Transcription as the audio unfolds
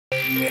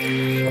In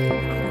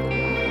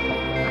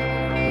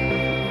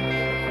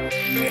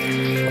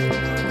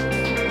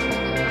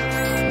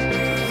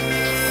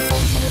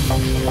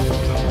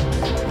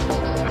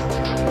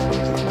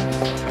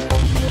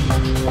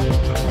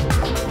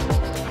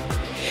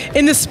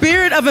the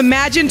spirit of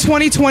Imagine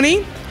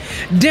 2020,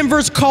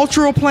 Denver's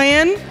cultural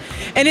plan,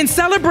 and in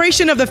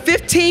celebration of the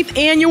 15th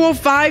annual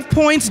 5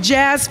 Points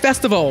Jazz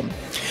Festival,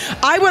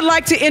 I would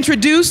like to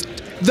introduce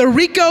the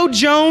Rico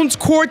Jones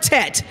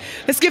Quartet.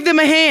 Let's give them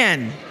a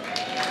hand.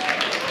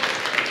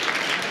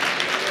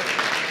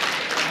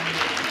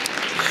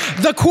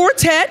 The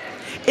quartet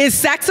is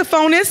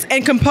saxophonist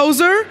and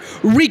composer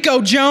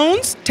Rico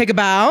Jones, take a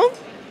bow,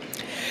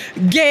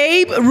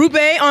 Gabe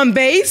Rube on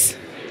bass,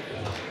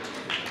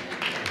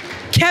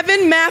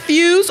 Kevin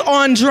Matthews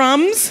on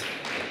drums,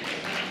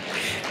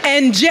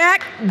 and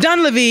Jack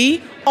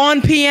Dunleavy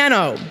on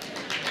piano.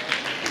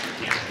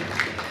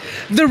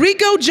 The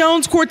Rico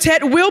Jones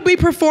Quartet will be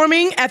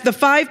performing at the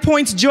 5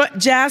 Points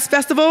Jazz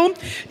Festival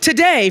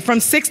today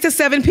from 6 to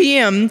 7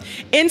 p.m.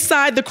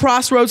 inside the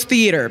Crossroads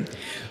Theater.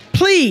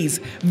 Please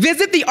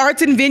visit the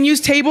Arts and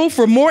Venues table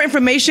for more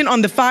information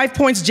on the 5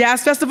 Points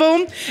Jazz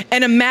Festival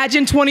and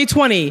Imagine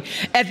 2020.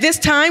 At this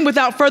time,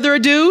 without further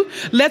ado,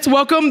 let's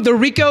welcome the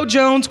Rico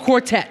Jones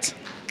Quartet.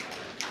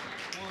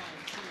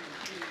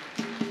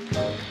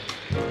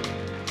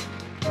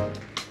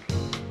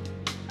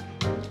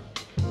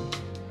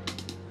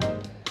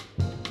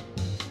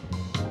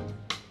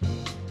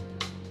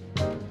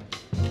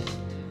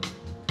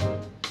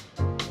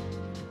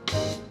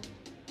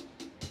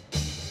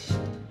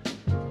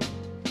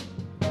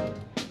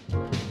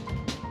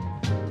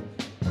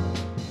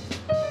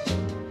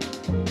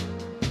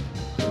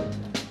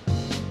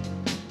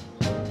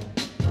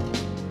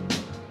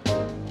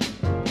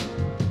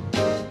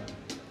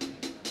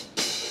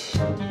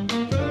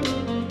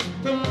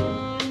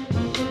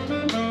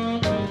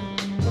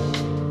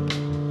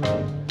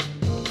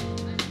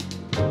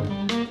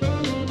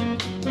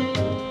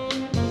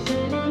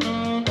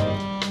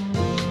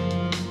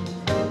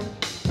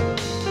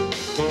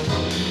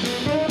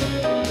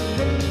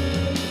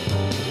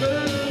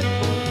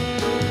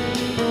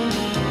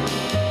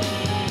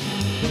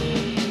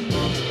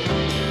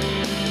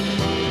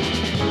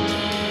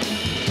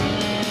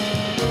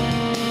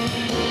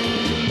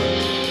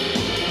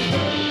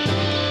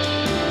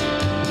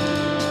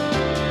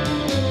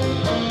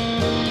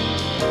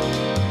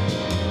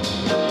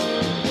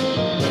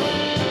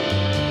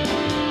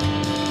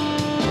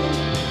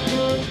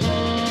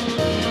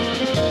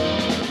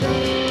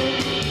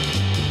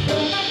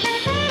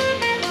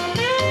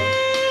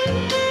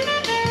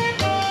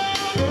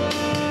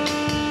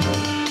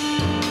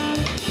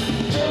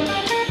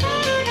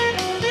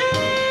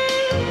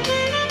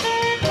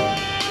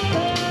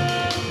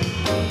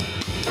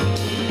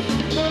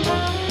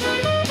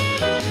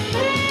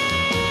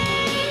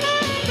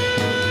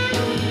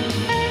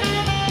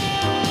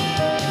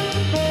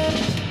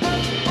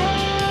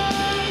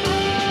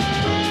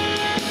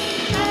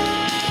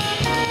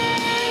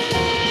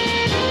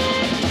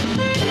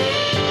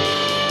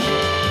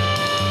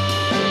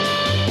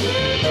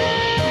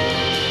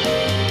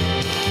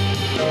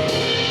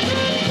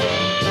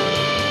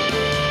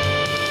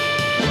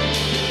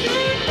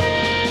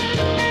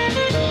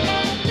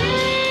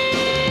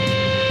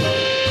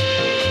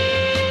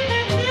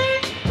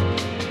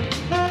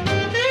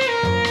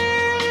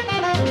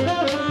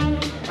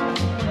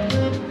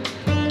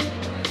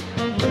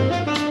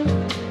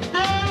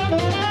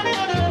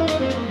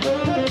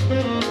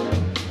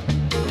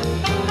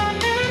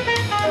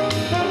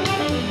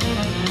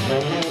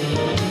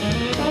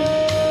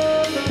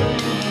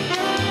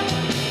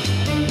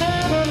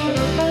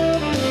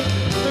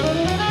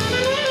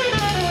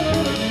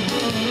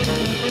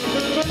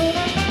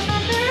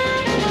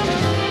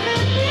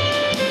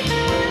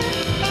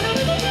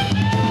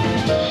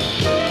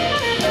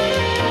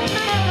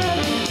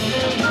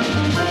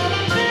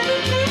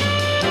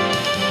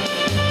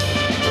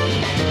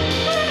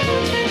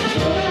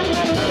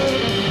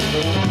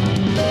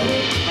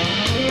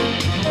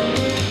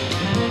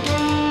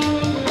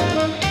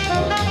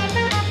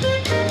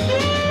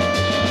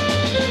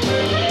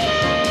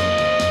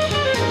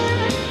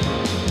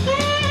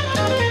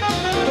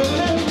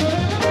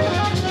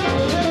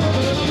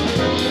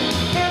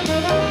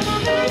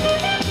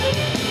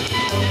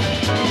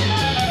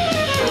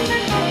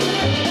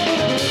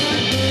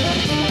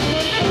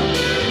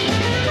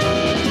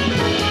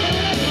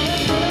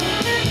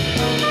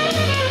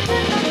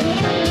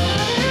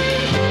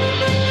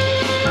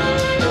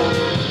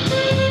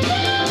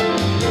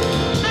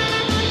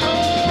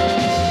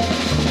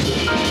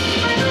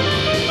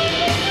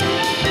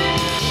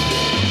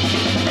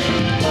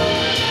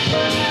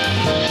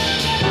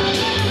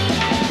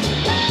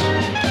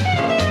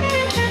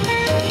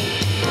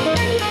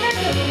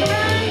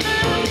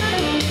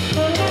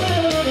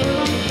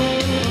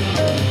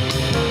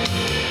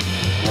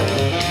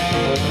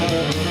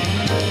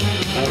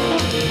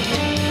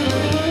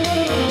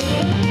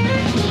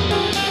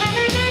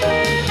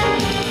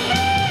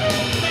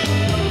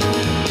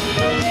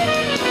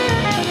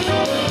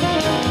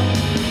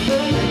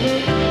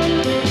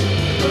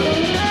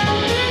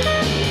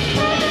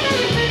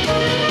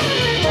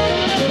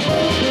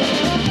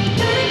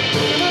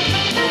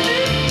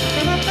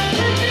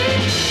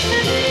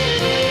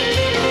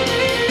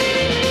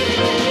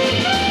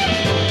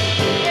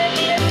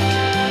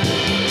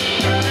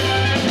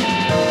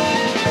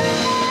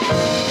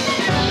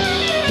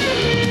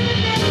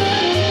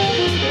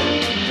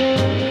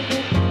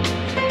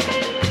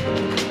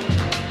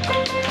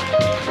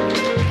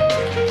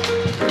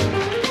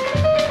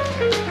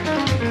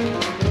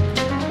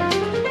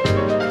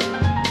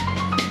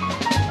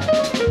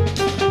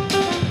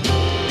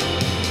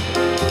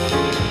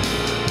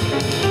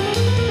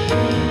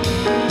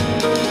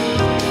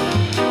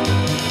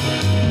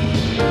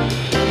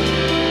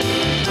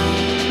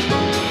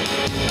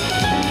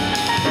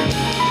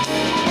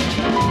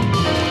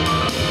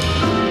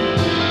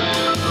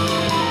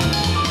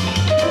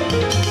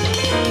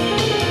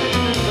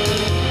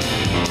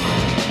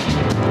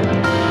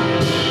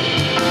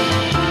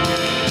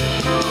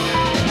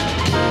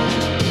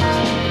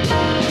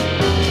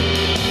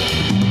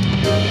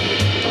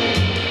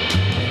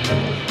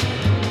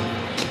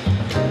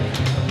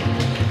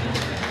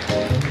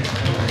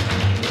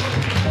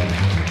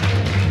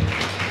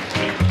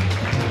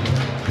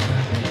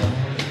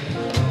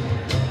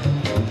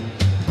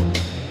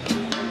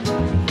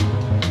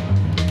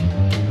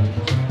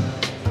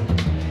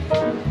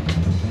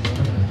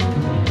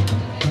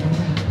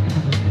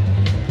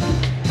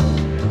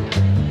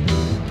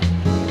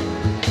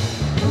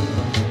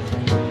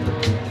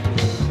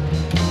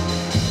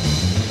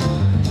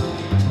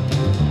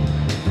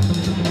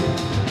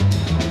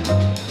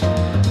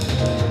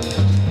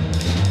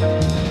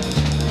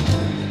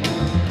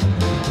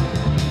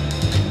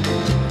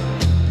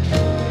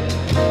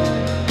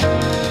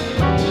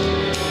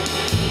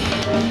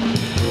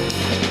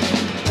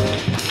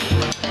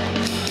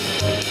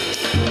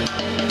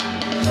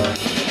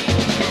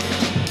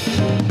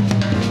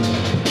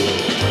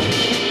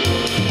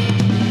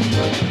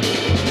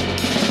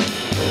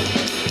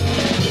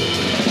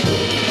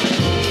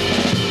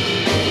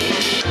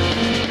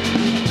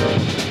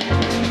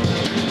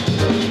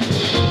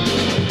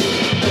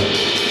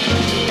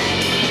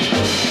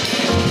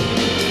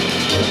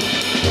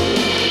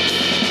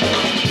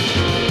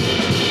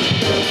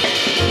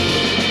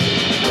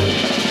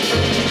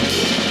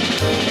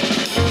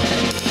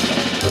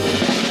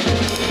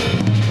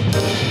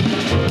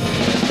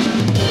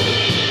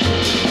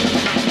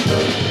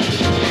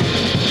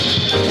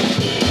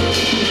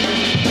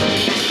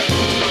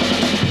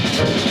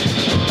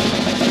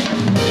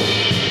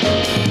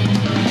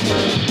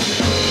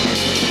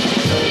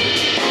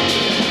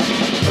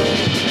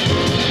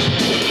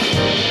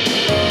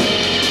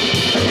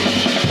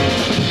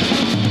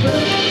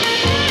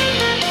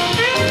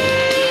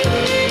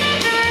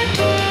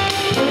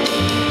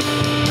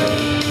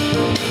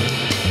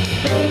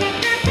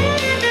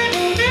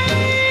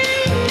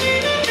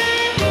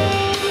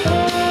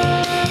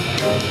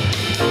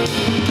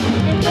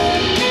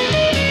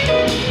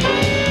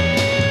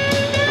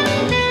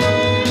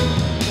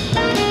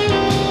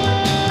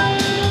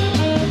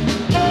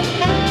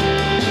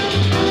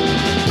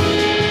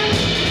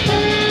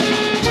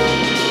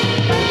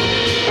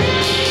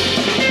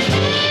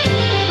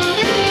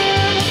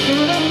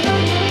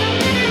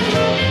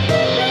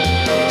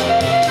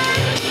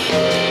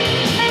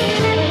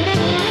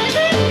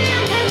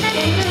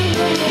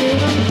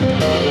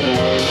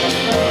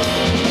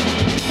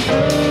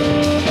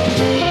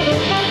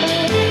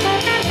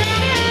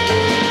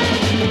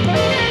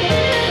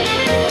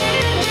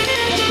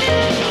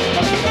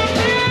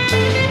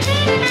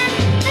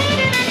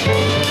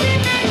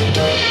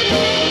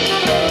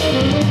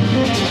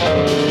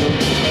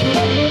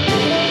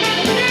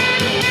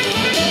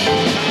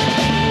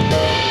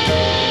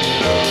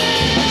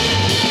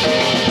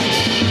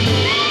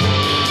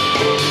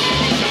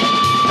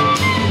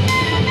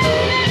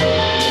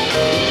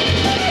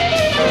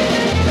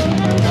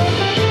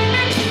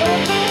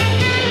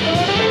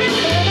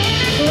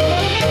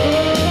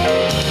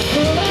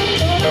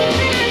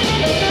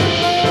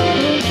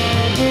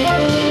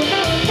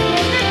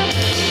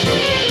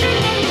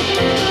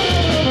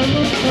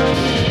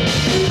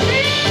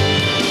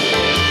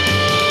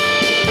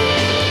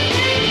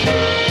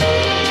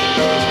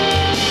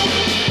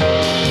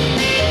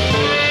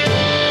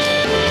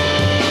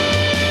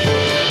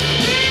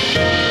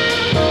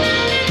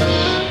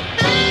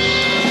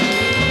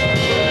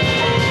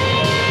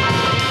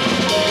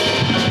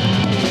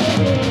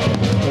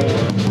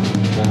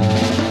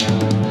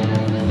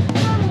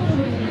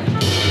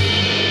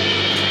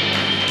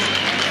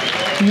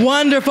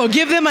 Wonderful.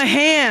 Give them a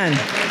hand.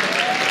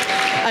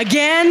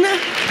 Again,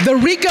 the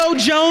Rico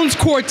Jones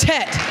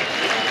Quartet.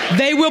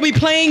 They will be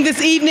playing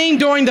this evening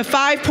during the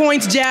 5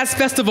 Points Jazz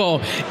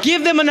Festival.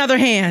 Give them another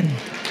hand.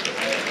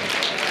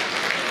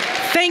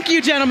 Thank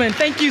you, gentlemen.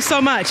 Thank you so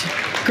much.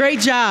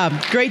 Great job.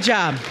 Great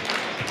job.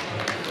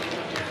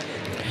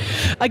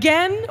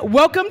 Again,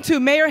 welcome to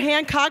Mayor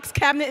Hancock's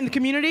Cabinet in the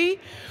Community.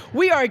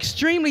 We are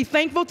extremely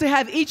thankful to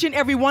have each and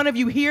every one of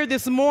you here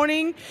this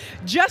morning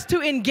just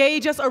to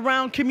engage us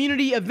around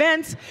community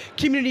events,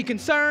 community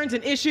concerns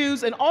and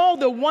issues, and all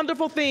the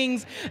wonderful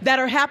things that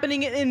are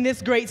happening in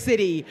this great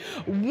city.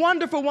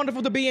 Wonderful,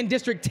 wonderful to be in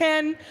District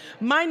 10.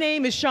 My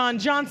name is Shawn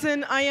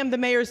Johnson. I am the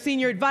Mayor's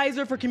Senior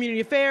Advisor for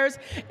Community Affairs,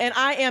 and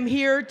I am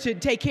here to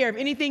take care of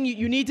anything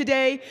you need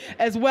today,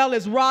 as well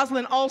as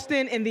Rosalind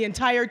Alston and the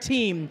entire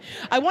team.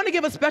 I want to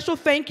give a special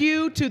thank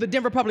you to the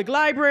Denver Public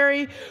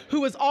Library,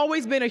 who has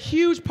always been a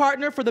huge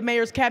partner for the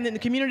Mayor's Cabinet in the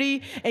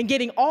Community and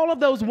getting all of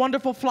those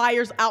wonderful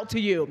flyers out to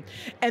you.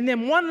 And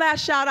then one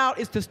last shout out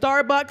is to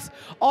Starbucks.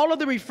 All of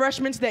the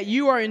refreshments that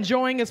you are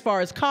enjoying as far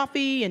as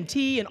coffee and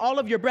tea and all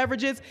of your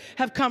beverages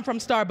have come from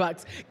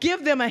Starbucks.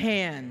 Give them a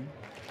hand.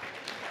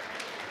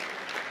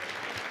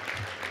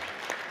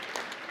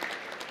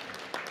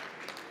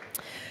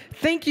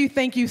 Thank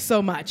you so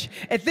much.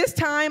 At this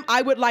time,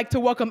 I would like to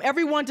welcome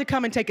everyone to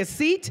come and take a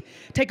seat,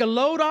 take a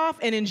load off,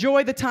 and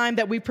enjoy the time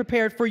that we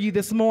prepared for you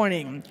this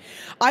morning.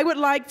 I would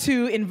like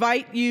to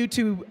invite you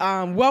to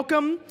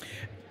welcome,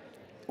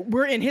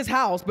 we're in his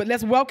house, but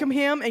let's welcome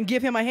him and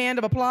give him a hand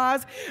of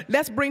applause.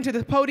 Let's bring to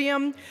the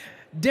podium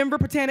Denver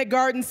Botanic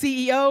Gardens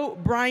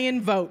CEO,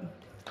 Brian Vogt.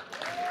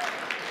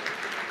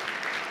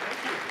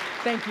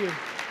 Thank you.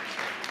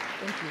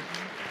 Thank you.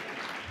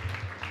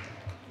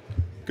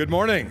 Good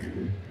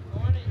morning.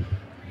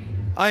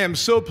 I am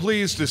so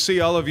pleased to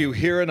see all of you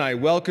here, and I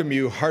welcome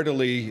you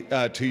heartily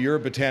to your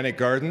Botanic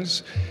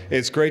Gardens.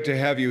 It's great to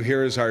have you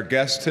here as our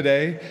guest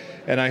today,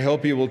 and I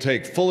hope you will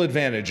take full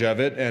advantage of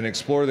it and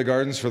explore the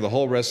gardens for the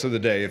whole rest of the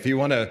day. If you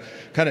want to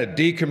kind of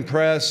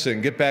decompress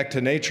and get back to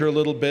nature a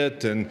little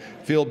bit and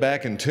feel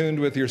back in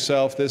tune with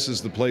yourself, this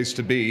is the place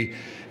to be.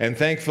 And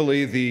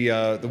thankfully,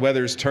 the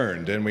weather's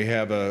turned, and we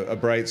have a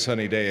bright,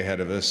 sunny day ahead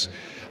of us.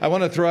 I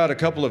want to throw out a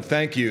couple of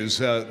thank yous.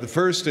 The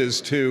first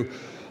is to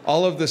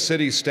all of the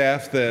city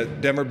staff that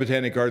Denver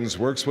Botanic Gardens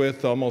works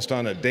with almost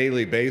on a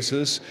daily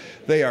basis.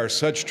 They are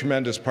such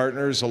tremendous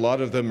partners. A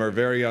lot of them are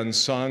very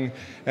unsung.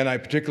 And I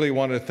particularly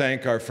want to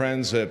thank our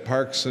friends at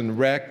Parks and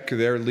Rec.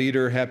 Their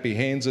leader, Happy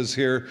Haynes, is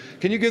here.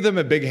 Can you give them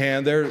a big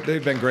hand?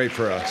 They've been great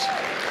for us.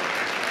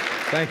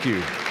 Thank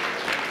you.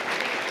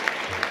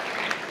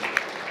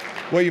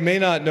 What you may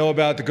not know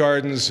about the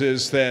gardens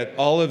is that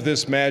all of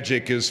this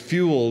magic is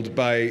fueled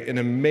by an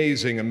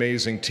amazing,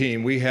 amazing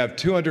team. We have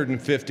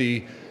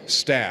 250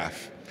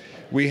 staff.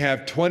 We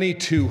have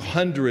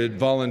 2,200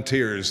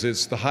 volunteers.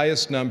 It's the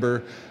highest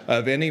number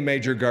of any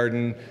major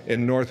garden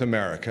in North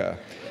America.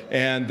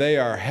 And they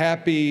are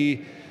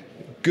happy,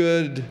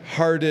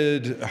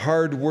 good-hearted,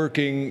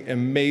 hard-working,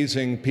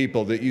 amazing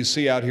people that you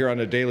see out here on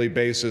a daily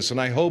basis. And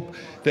I hope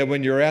that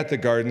when you're at the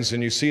gardens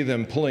and you see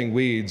them pulling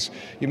weeds,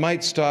 you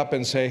might stop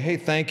and say, hey,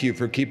 thank you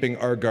for keeping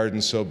our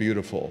gardens so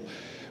beautiful.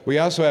 We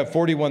also have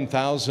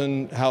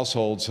 41,000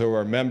 households who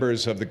are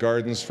members of the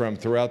gardens from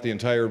throughout the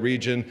entire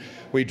region.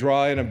 We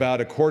draw in about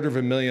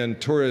 250,000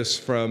 tourists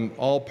from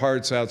all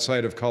parts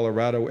outside of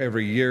Colorado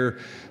every year.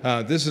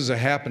 This is a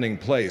happening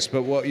place,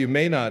 but what you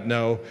may not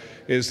know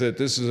is that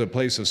this is a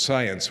place of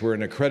science. We're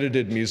an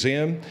accredited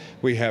museum.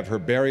 We have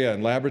herbaria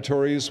and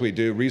laboratories. We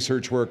do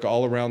research work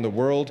all around the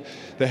world.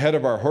 The head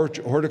of our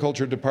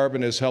horticulture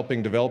department is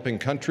helping developing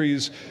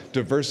countries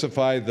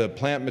diversify the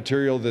plant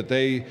material that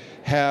they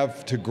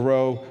have to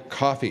grow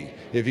coffee.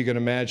 If you can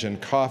imagine,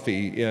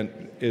 coffee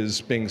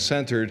is being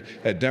centered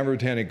at Denver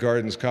Botanic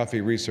Gardens. Coffee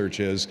research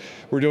is.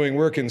 We're doing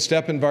work in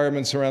steppe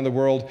environments around the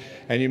world,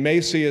 and you may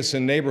see us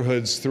in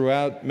neighborhoods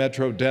throughout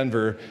Metro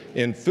Denver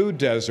in food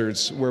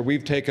deserts where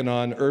we've taken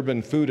on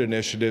urban food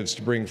initiatives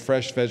to bring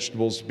fresh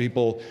vegetables to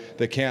people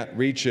that can't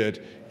reach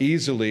it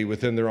easily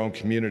within their own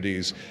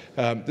communities.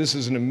 This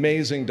is an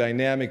amazing,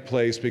 dynamic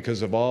place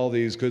because of all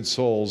these good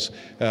souls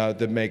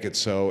that make it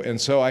so.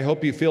 And so I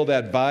hope you feel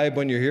that vibe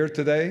when you're here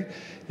today.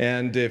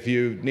 And if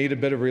you need a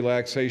bit of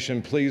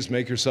relaxation, please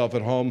make yourself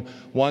at home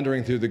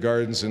wandering through the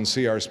gardens and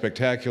see our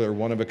spectacular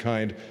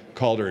one-of-a-kind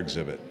Calder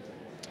exhibit.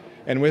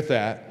 And with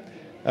that,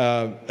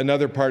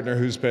 another partner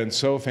who's been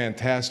so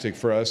fantastic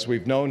for us,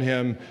 we've known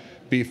him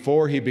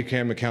before he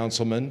became a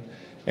councilman,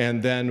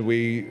 and then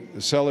we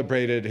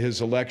celebrated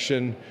his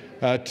election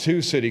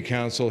to City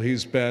Council.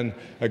 He's been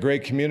a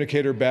great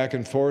communicator back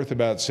and forth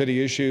about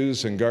city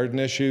issues and garden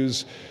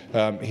issues.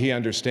 He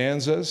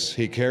understands us,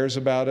 he cares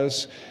about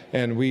us,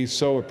 and we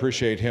so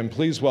appreciate him.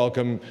 Please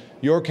welcome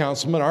your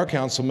councilman, our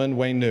councilman,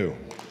 Wayne New.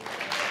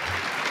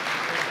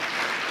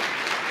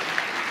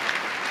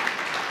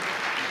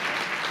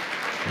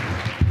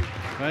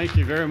 Thank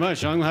you very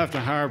much. I'm going to have to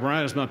hire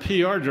Brian as my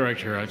PR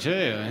director, I tell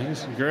you.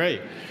 He's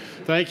great.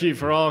 Thank you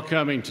for all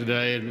coming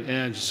today,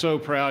 and so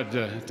proud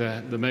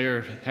to the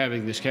mayor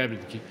having this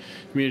cabinet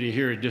community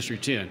here at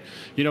District 10.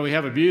 You know, we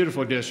have a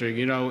beautiful district.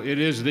 You know, it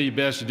is the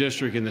best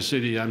district in the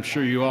city. I'm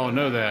sure you all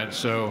know that.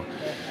 So,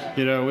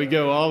 you know, we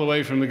go all the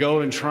way from the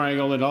Golden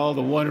Triangle and all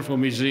the wonderful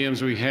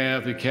museums we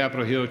have, the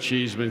Capitol Hill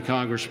Cheeseman,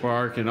 Congress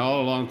Park, and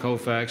all along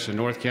Colfax and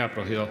North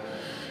Capitol Hill.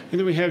 And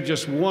then we have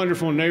just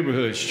wonderful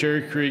neighborhoods,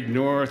 Cherry Creek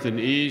North and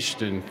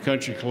East, and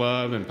Country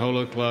Club and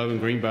Polo Club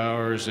and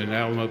Greenbowers and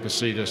Alamo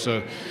Pasita.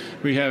 So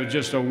we have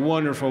just a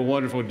wonderful,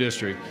 wonderful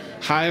district.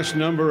 Highest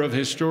number of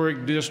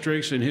historic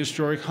districts and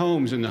historic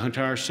homes in the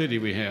entire city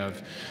we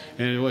have.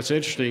 And what's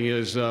interesting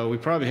is we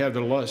probably have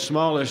the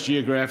smallest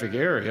geographic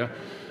area,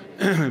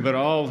 but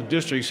all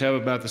districts have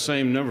about the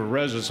same number of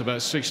residents,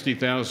 about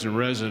 60,000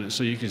 residents.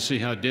 So you can see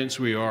how dense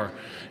we are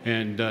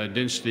and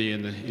density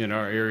in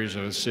our areas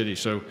of the city.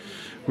 So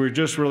we're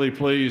just really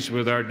pleased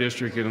with our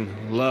district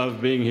and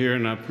love being here,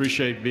 and I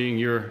appreciate being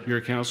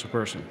your council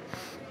person.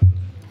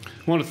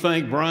 I want to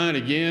thank Brian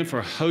again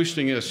for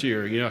hosting us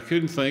here. You know, I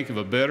couldn't think of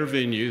a better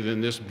venue than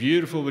this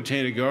beautiful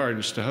Botanic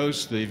Gardens to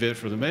host the event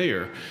for the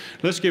mayor.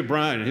 Let's give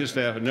Brian and his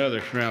staff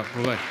another round of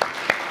applause.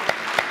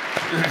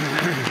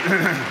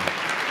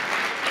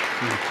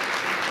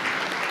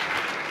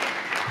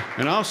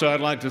 And also, I'd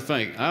like to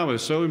thank, I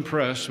was so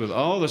impressed with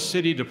all the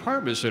city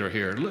departments that are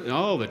here. Look,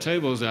 all the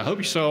tables, I hope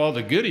you saw all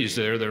the goodies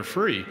there. They're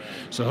free.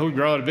 So I hope you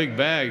brought a big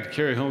bag to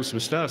carry home some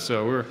stuff.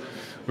 So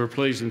we're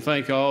pleased, and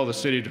thank all the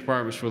city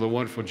departments for the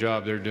wonderful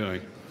job they're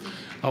doing.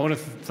 I want to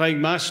thank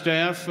my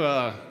staff,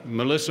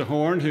 Melissa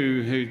Horn,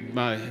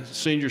 my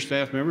senior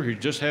staff member, who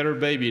just had her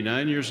baby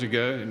 9 days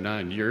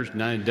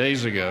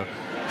ago.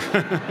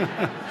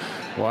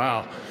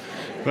 Wow.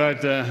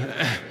 But,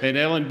 and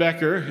Ellen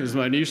Becker is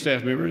my new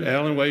staff member.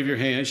 Ellen, wave your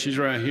hand. She's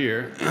right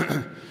here.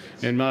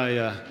 And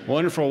my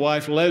wonderful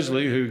wife,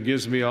 Leslie, who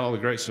gives me all the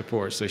great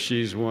support. So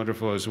she's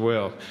wonderful as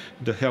well,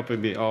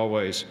 helping me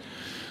always.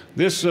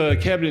 This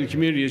cabinet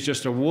community is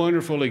just a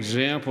wonderful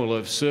example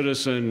of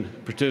citizen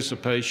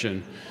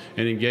participation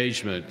and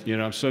engagement. You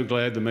know, I'm so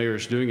glad the mayor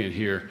is doing it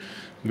here.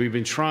 We've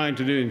been trying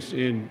to do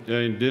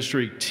in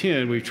District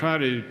 10, we try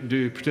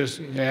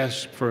to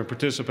ask for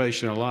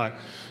participation a lot.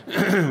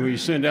 We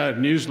send out a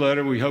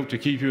newsletter. We hope to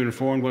keep you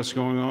informed what's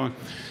going on.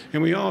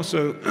 And we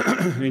also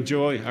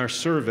enjoy our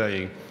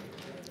surveying.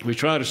 We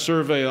try to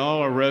survey all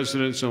our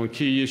residents on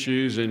key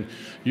issues, and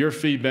your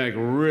feedback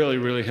really,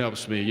 really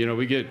helps me. You know,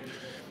 we get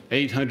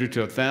 800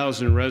 to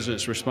 1,000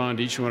 residents respond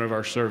to each one of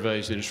our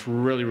surveys, and it's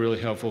really, really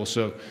helpful.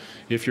 So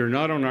if you're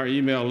not on our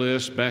email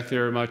list, back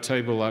there at my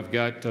table, I've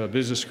got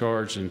business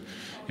cards,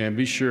 and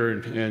be sure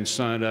and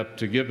sign up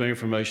to get my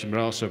information,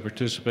 but also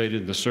participate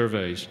in the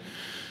surveys.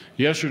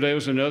 Yesterday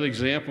was another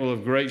example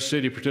of great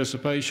city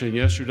participation.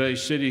 Yesterday,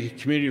 city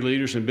community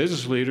leaders and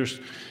business leaders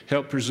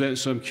helped present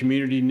some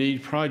community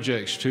need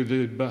projects to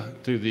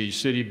the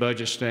city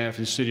budget staff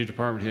and city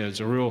department heads.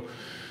 A real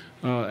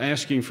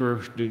asking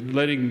for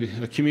letting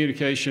a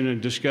communication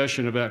and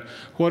discussion about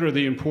what are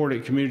the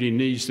important community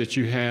needs that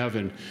you have,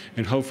 and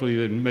hopefully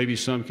then maybe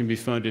some can be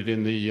funded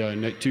in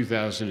the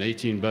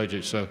 2018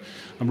 budget. So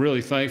I'm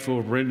really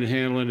thankful for Brendan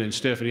Hanlon and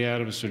Stephanie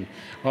Adams and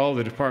all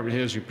the department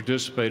heads who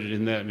participated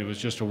in that, and it was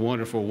just a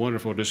wonderful,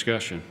 wonderful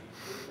discussion.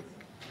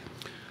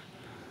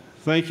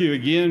 Thank you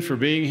again for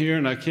being here,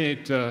 and I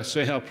can't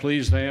say how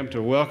pleased I am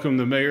to welcome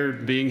the mayor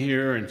being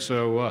here, and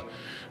so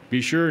be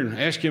sure and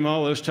ask him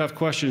all those tough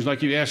questions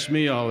like you ask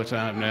me all the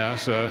time now.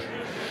 So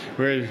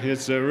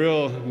it's a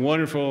real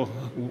wonderful,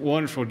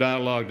 wonderful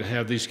dialogue to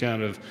have these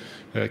kind of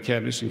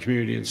cabinets and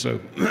community. And so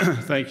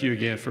thank you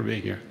again for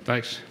being here.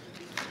 Thanks.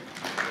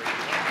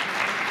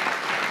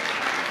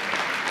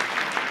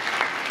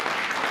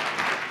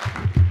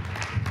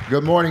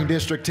 Good morning,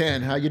 District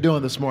 10. How you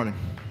doing this morning?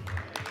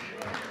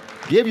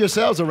 Give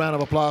yourselves a round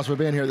of applause for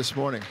being here this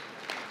morning.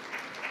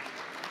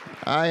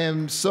 I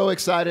am so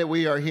excited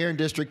we are here in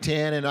District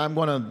 10, and I'm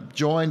going to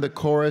join the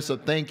chorus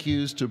of thank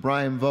yous to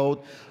Brian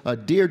Vogt, a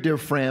dear, dear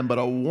friend, but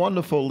a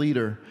wonderful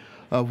leader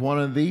of one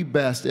of the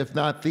best, if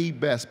not the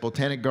best,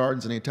 botanic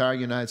gardens in the entire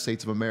United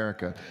States of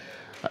America.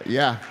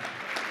 Yeah.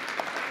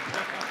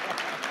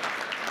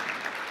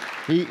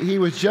 He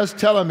was just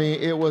telling me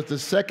it was the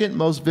second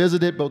most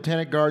visited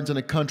botanic gardens in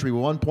the country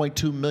with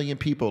 1.2 million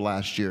people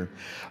last year.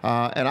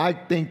 And I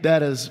think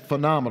that is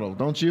phenomenal,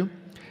 don't you?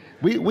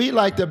 We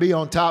like to be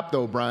on top,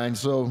 though, Brian,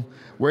 so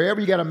wherever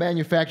you got to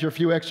manufacture a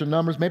few extra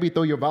numbers, maybe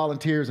throw your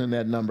volunteers in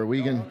that number.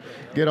 We can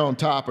get on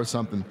top or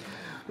something.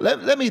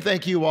 Let me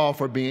thank you all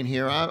for being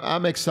here.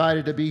 I'm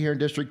excited to be here in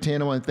District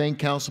 10. I want to thank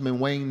Councilman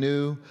Wayne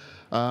New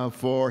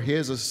for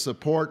his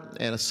support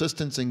and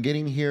assistance in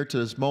getting here to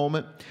this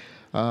moment.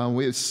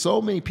 We have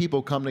so many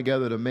people come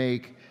together to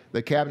make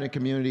the cabinet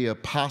community a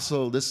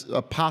possible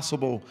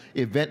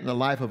event in the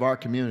life of our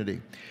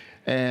community.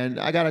 And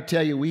I got to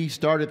tell you, we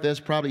started this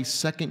probably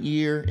second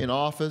year in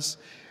office,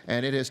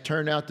 and it has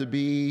turned out to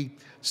be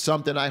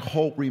something I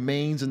hope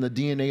remains in the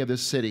DNA of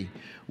this city,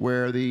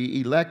 where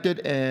the elected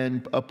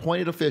and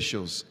appointed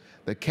officials,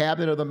 the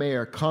cabinet of the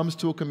mayor, comes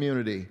to a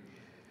community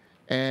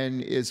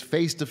and is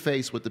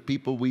face-to-face with the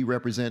people we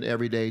represent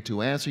every day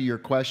to answer your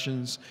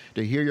questions,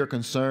 to hear your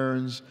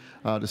concerns,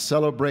 to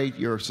celebrate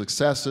your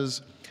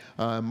successes.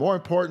 More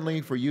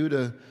importantly, for you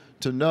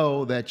to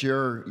know that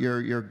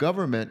your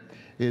government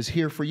is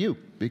here for you,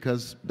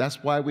 because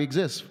that's why we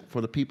exist,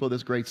 for the people of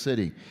this great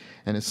city.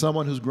 And as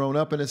someone who's grown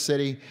up in the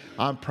city,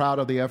 I'm proud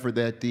of the effort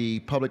that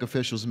the public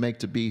officials make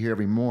to be here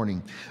every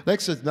morning.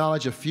 Let's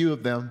acknowledge a few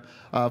of them.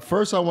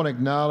 First, I want to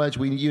acknowledge,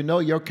 you know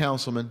your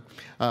councilman,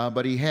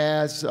 but he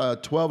has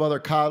 12 other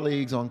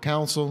colleagues on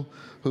council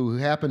who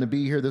happen to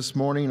be here this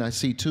morning. I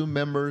see two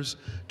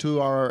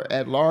our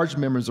at-large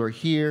members are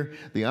here.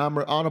 The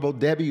Honorable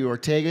Debbie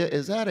Ortega.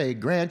 Is that a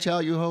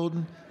grandchild you're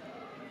holding?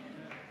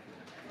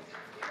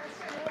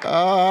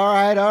 All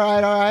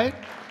right.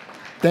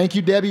 Thank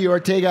you, Debbie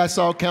Ortega. I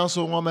saw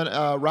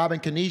Councilwoman Robin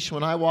Kanish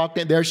when I walked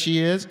in. There she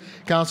is,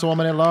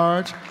 Councilwoman at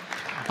large.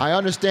 I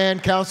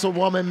understand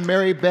Councilwoman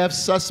Mary Beth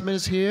Sussman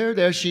is here.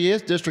 There she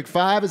is. District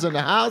 5 is in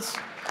the house.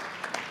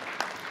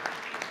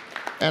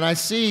 And I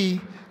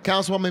see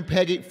former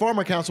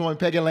Councilwoman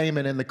Peggy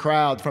Lehman in the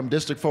crowd from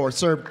District 4.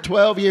 Served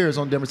 12 years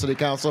on Denver City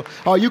Council.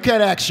 Oh, you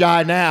can't act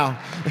shy now.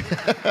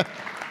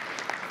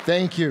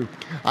 Thank you.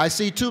 I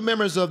see two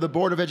members of the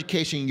Board of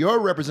Education. Your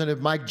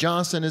representative, Mike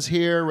Johnson, is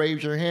here.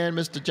 Raise your hand,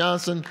 Mr.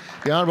 Johnson.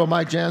 The Honorable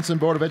Mike Johnson,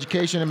 Board of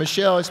Education. And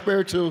Michelle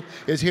Espiritu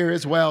is here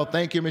as well.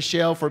 Thank you,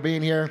 Michelle, for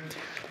being here.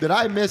 Did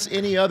I miss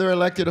any other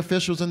elected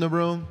officials in the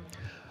room?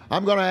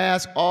 I'm going to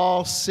ask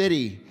all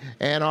city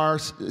and our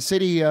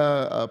city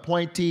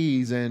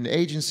appointees and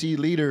agency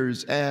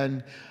leaders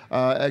and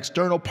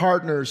external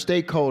partners,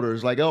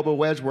 stakeholders like Elba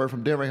Wedgeworth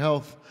from Denver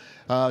Health,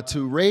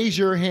 to raise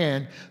your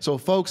hand so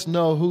folks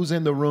know who's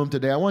in the room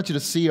today. I want you to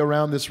see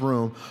around this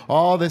room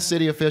all the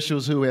city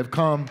officials who have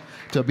come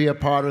to be a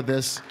part of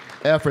this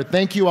effort.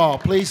 Thank you all.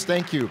 Please,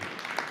 thank you.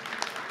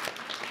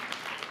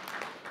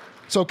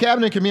 So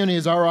Cabinet and Community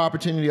is our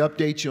opportunity to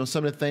update you on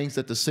some of the things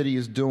that the city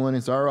is doing.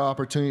 It's our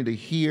opportunity to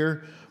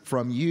hear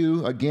from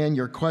you, again,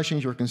 your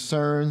questions, your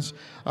concerns,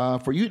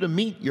 for you to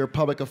meet your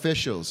public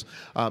officials.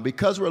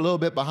 Because we're a little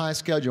bit behind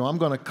schedule, I'm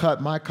going to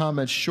cut my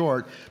comments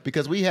short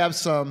because we have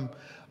some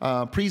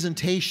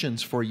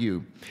presentations for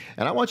you.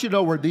 And I want you to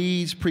know where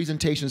these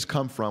presentations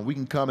come from. We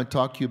can come and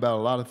talk to you about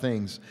a lot of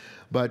things.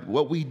 But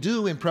what we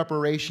do in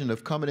preparation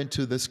of coming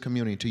into this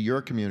community, to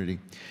your community,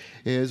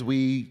 is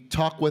we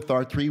talk with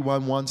our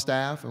 311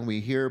 staff and we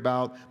hear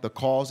about the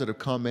calls that have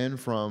come in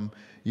from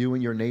you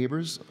and your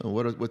neighbors,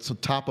 what's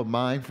top of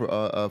mind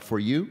for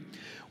you.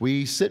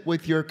 We sit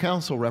with your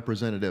council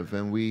representative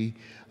and we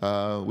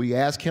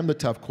ask him the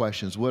tough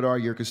questions. What are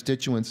your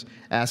constituents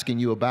asking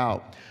you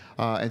about?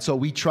 And so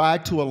we try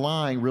to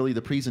align really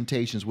the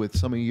presentations with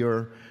some of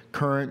your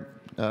current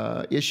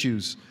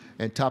issues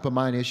and top of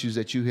mind issues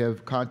that you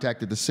have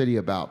contacted the city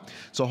about.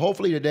 So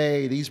hopefully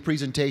today these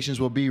presentations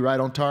will be right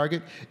on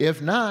target.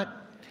 If not,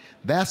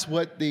 that's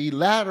what the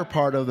latter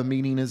part of the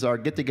meeting is, our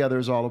get together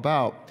is all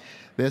about.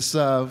 This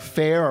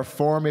fair or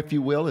forum, if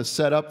you will, is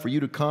set up for you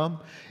to come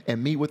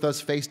and meet with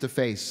us face to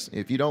face.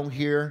 If you don't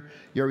hear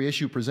your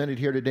issue presented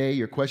here today,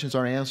 your questions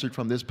are answered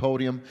from this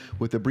podium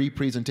with the brief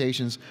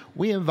presentations,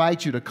 we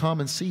invite you to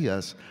come and see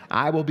us.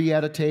 I will be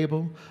at a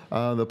table,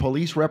 the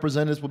police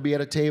representatives will be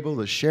at a table,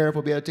 the sheriff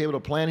will be at a table, the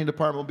planning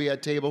department will be at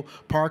a table,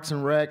 Parks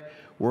and Rec,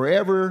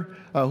 wherever,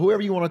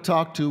 whoever you want to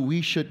talk to,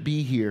 we should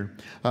be here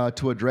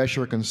to address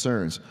your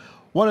concerns.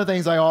 One of the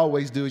things I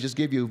always do is just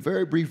give you a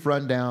very brief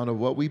rundown of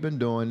what we've been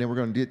doing, then we're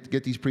going to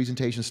get these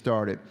presentations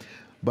started.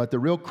 But the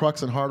real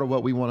crux and heart of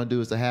what we want to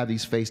do is to have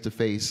these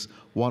face-to-face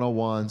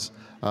one-on-ones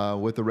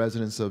with the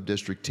residents of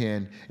District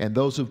 10 and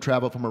those who've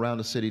traveled from around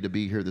the city to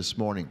be here this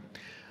morning.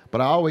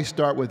 But I always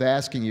start with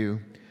asking you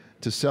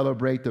to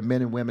celebrate the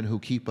men and women who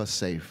keep us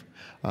safe.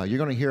 You're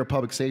going to hear a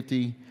public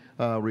safety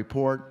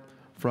report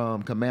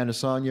from Commander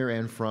Sonier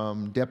and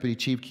from Deputy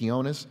Chief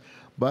Quiones,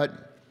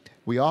 but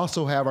we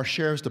also have our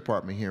Sheriff's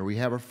Department here. We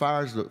have our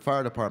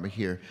fire department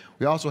here.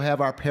 We also have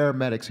our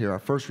paramedics here, our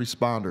first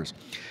responders.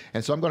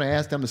 And so I'm going to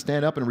ask them to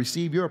stand up and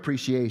receive your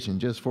appreciation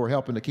just for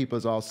helping to keep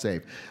us all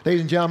safe.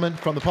 Ladies and gentlemen,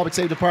 from the Public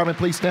Safety Department,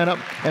 please stand up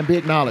and be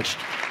acknowledged.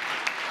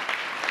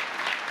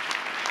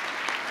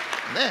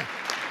 Man.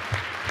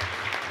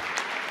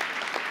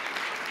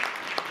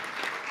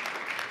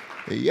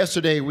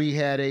 Yesterday, we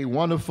had a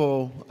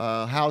wonderful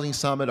housing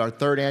summit, our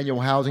third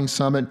annual housing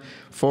summit.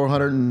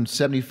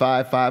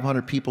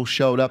 500 people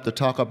showed up to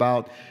talk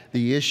about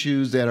the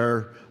issues that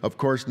are, of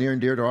course, near and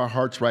dear to our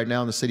hearts right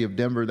now in the city of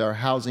Denver. There are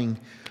housing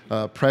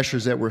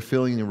pressures that we're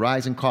feeling, the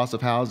rising cost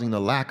of housing,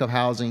 the lack of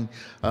housing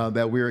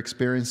that we're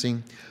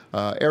experiencing.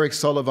 Eric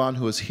Sullivan,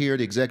 who is here,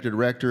 the executive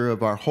director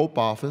of our HOPE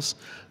office,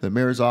 the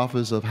Mayor's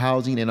Office of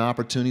Housing and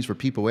Opportunities for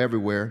People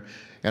Everywhere,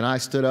 and I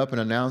stood up and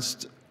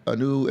announced a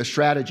new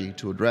strategy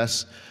to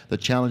address the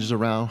challenges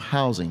around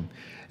housing.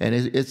 And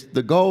it's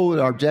the goal,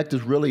 our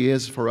objective really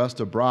is for us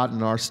to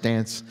broaden our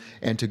stance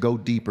and to go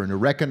deeper and to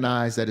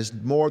recognize that it's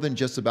more than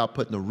just about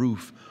putting a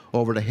roof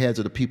over the heads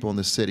of the people in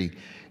the city.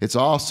 It's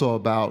also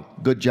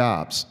about good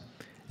jobs,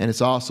 and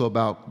it's also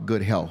about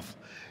good health.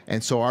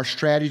 And so our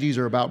strategies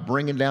are about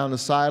bringing down the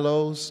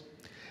silos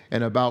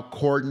and about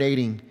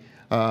coordinating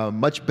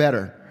much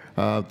better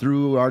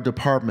through our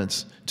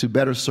departments to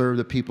better serve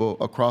the people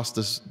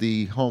across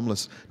the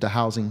homeless to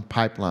housing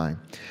pipeline.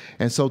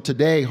 And so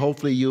today,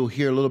 hopefully you'll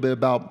hear a little bit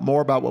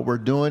more about what we're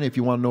doing. If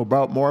you want to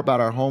know more about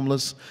our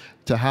homeless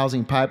to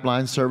housing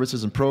pipeline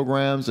services and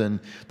programs and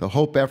the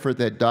HOPE effort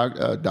that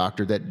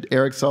that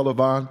Eric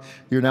Sullivan,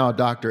 you're now a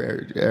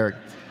doctor, Eric,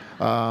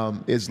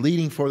 is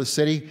leading for the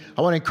city.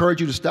 I want to encourage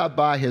you to stop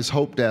by his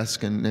HOPE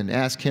desk and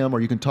ask him, or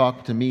you can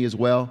talk to me as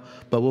well,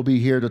 but we'll be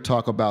here to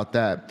talk about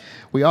that.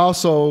 We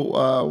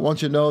also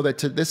want you to know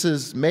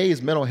that May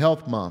is Mental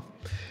Health Month,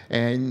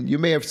 and you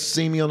may have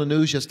seen me on the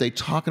news yesterday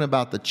talking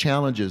about the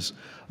challenges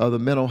of the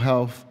mental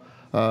health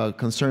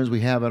concerns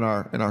we have in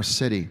our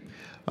city.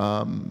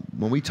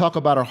 When we talk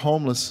about our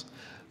homeless,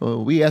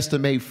 we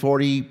estimate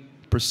 40%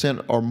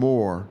 or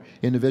more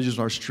individuals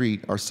on our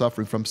street are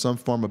suffering from some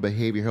form of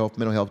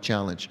mental health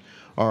challenge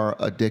or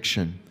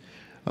addiction.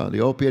 The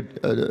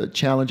opiate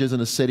challenges in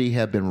the city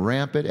have been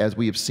rampant, as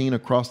we have seen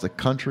across the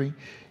country.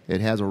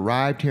 It has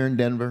arrived here in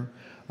Denver,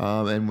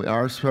 and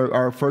our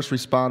first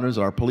responders,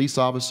 our police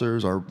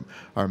officers,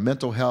 our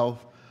mental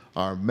health,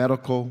 our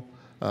medical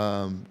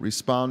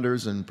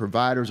responders and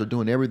providers are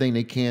doing everything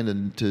they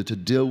can to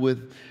deal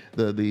with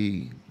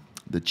the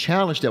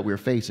challenge that we're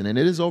facing, and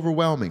it is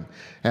overwhelming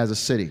as a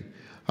city.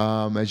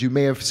 As you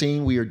may have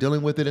seen, we are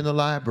dealing with it in the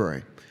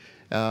library,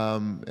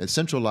 a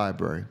central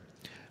library,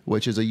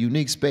 which is a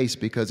unique space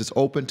because it's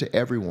open to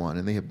everyone.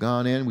 And they have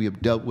gone in, we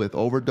have dealt with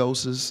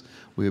overdoses,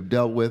 we have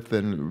dealt with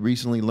and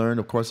recently learned,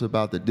 of course,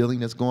 about the dealing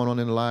that's going on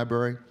in the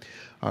library.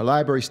 Our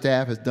library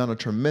staff has done a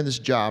tremendous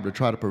job to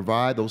try to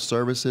provide those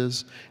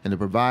services and to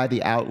provide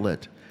the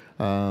outlet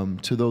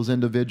to those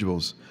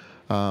individuals.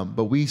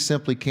 But we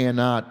simply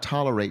cannot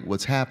tolerate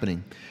what's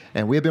happening.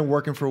 And we have been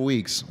working for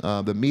weeks.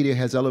 The media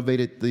has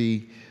elevated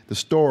the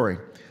story.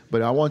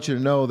 But I want you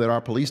to know that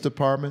our police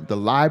department, the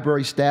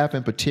library staff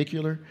in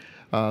particular,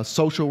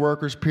 social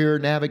workers, peer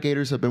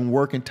navigators have been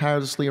working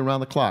tirelessly around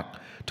the clock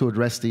to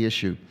address the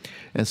issue.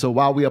 And so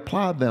while we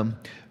applaud them,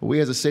 we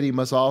as a city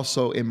must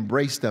also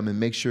embrace them and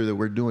make sure that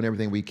we're doing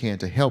everything we can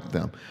to help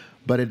them.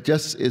 But it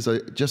just is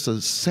just a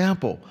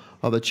sample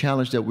of the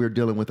challenge that we're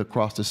dealing with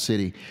across the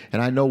city.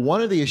 And I know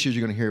one of the issues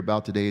you're going to hear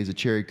about today is the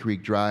Cherry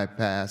Creek Drive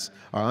pass,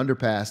 or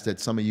underpass, that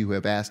some of you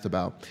have asked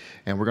about.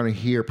 And we're going to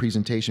hear a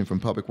presentation from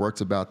Public Works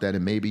about that,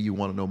 and maybe you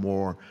want to know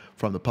more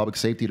from the Public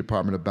Safety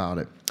Department about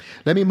it.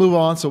 Let me move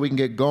on so we can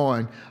get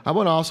going. I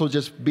want to also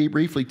just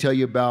briefly tell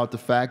you about the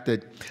fact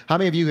that how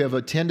many of you have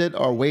attended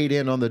or weighed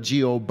in on the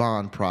GO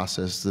bond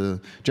process, the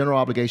general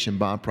obligation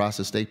bond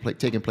process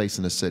taking place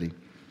in the city?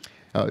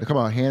 Come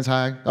on, hands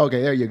high.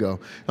 Okay, there you go.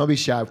 Don't be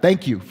shy.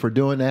 Thank you for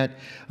doing that.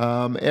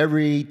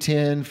 Every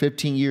 10,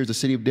 15 years, the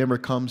city of Denver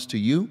comes to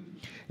you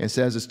and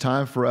says it's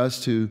time for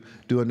us to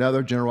do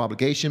another general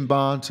obligation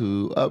bond,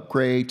 to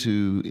upgrade,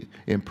 to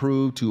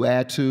improve, to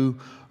add to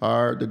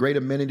the great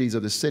amenities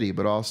of the city,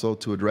 but also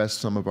to address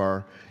some of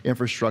our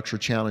infrastructure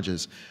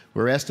challenges.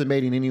 We're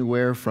estimating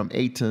anywhere from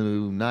 $800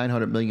 to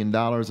 $900 million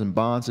in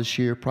bonds this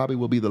year. Probably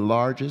will be the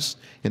largest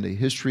in the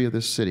history of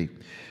this city.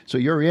 So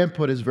your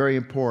input is very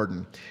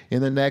important.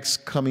 In the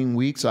next coming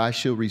weeks, I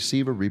shall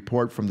receive a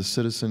report from the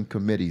citizen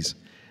committees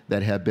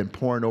that have been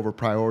poring over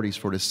priorities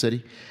for the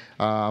city.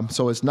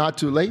 So it's not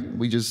too late.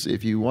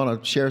 If you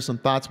want to share some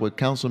thoughts with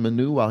Councilman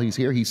New while he's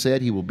here, he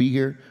said he will be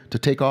here to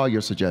take all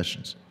your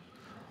suggestions.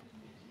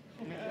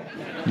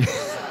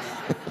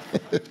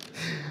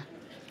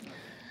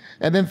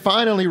 And then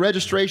finally,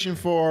 registration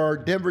for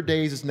Denver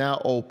Days is now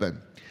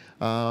open.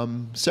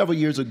 Several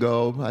years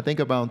ago, I think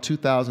about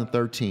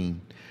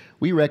 2013,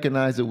 we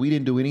recognized that we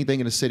didn't do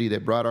anything in the city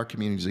that brought our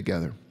communities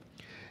together.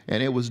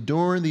 And it was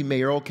during the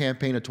mayoral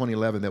campaign of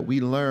 2011 that we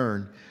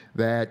learned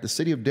that the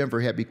city of Denver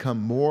had become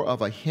more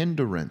of a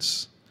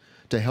hindrance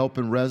to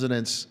helping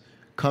residents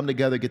come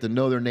together, get to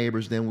know their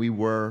neighbors, than we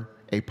were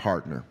a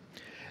partner.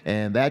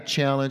 And that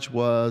challenge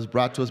was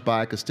brought to us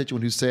by a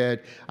constituent who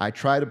said, I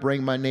try to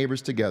bring my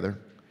neighbors together,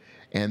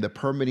 and the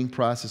permitting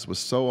process was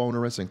so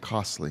onerous and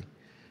costly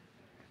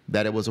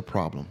that it was a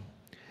problem.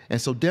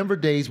 And so Denver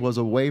Days was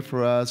a way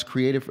for us,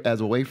 created as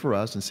a way for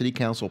us, and City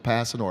Council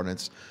passed an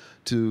ordinance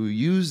to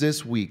use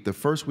this week, the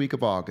first week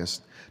of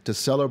August, to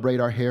celebrate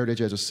our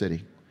heritage as a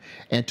city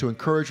and to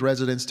encourage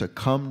residents to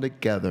come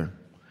together,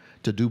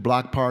 to do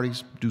block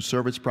parties, do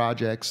service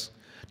projects,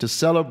 to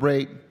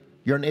celebrate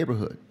your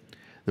neighborhood.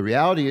 The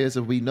reality is,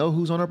 if we know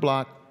who's on our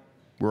block,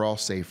 we're all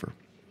safer.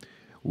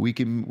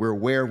 We're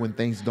aware when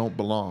things don't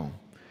belong,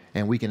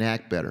 and we can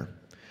act better.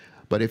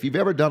 But if you've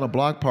ever done a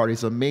block party,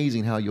 it's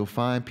amazing how you'll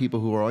find people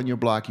who are on your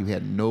block you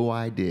had no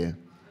idea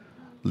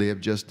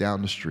live just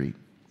down the street.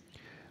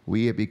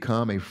 We have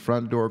become a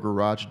front door,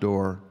 garage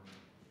door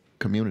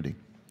community.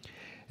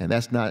 And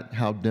that's not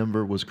how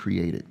Denver was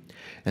created.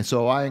 And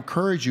so I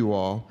encourage you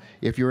all,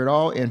 if you're at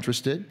all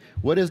interested,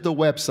 what is the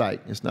website?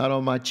 It's not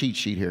on my cheat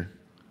sheet here.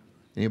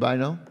 Anybody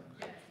know?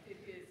 Yes, it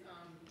is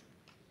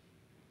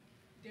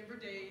Denver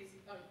Days,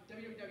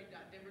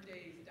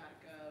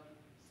 www.denverdays.gov/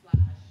 I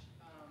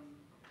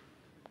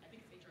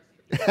think it's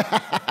HRC.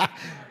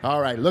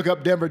 All right, look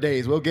up Denver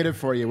Days. We'll get it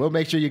for you. We'll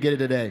make sure you get it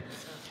today.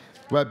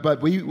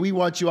 But we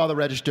want you all to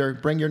register,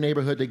 bring your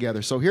neighborhood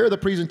together. So here are the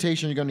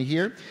presentations you're going to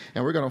hear,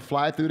 and we're going to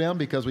fly through them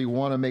because we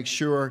want to make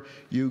sure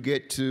you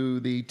get to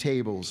the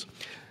tables.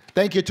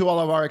 Thank you to all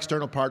of our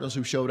external partners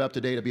who showed up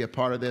today to be a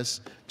part of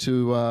this,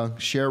 to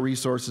share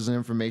resources and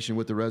information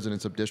with the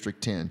residents of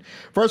District 10.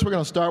 First, we're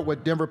going to start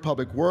with Denver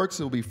Public Works.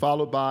 It will be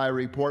followed by a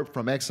report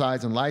from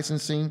Excise and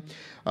Licensing.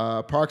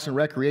 Parks and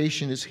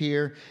Recreation is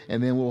here,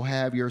 and then we'll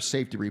have your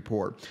safety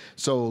report.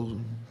 So,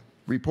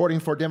 reporting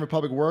for Denver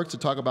Public Works to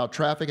talk about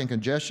traffic and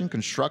congestion,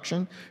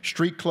 construction,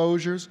 street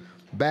closures,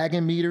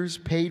 bagging meters,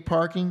 paid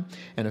parking,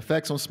 and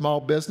effects on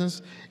small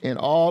business. In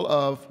all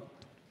of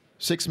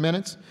 6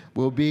 minutes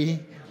will be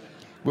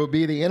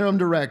the Interim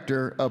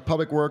Director of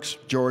Public Works,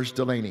 George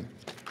Delaney.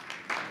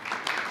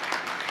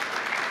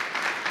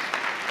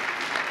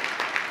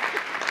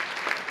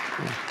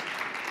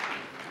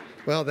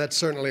 Well, that's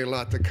certainly a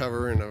lot to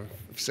cover in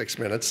 6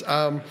 minutes.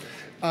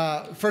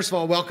 First of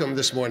all, welcome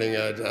this morning.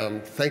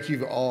 Thank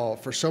you all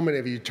for so many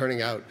of you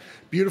turning out.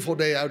 Beautiful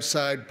day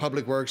outside,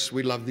 Public Works.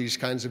 We love these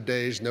kinds of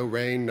days. No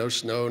rain, no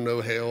snow,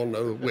 no hail,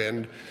 no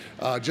wind.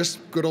 Just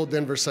good old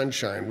Denver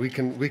sunshine. We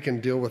can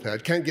deal with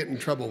that. Can't get in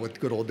trouble with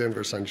good old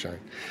Denver sunshine.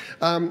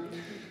 I'm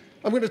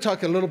going to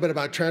talk a little bit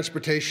about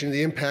transportation,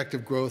 the impact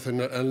of growth,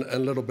 and a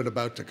little bit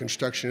about the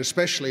construction,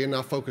 especially, and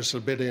I'll focus a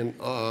bit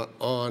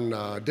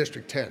on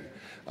District 10.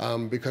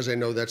 Because I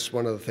know that's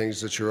one of the things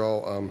that you're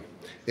all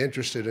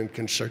interested and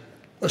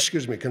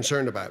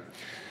concerned about.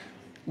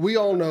 We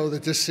all know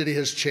that this city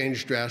has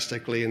changed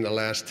drastically in the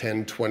last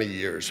 10, 20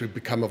 years. We've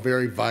become a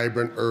very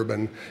vibrant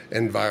urban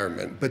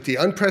environment. But the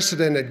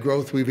unprecedented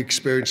growth we've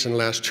experienced in the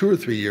last 2 or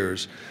 3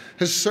 years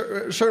has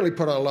certainly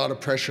put a lot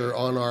of pressure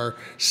on our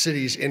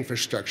city's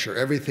infrastructure,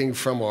 everything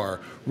from our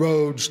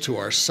roads to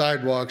our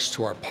sidewalks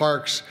to our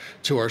parks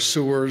to our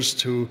sewers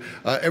to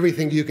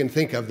everything you can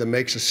think of that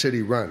makes a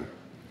city run.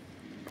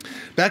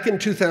 Back in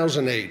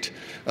 2008,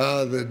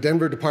 the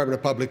Denver Department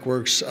of Public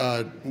Works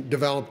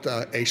developed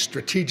a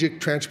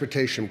strategic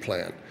transportation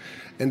plan.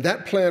 And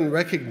that plan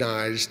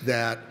recognized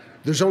that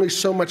there's only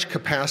so much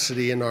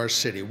capacity in our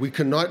city. We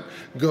cannot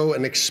go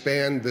and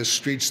expand the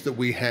streets that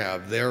we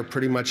have. They're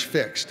pretty much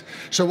fixed.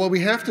 So what we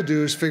have to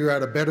do is figure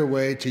out a better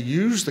way to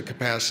use the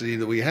capacity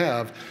that we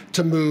have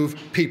to move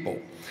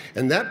people.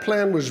 And that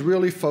plan was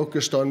really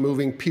focused on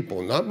moving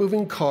people, not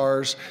moving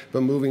cars,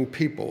 but moving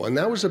people. And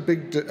that was a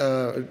big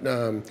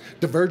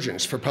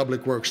divergence for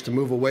Public Works to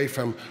move away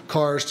from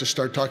cars to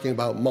start talking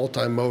about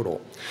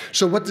multimodal.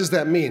 So what does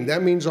that mean?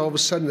 That means all of a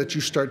sudden that you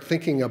start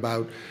thinking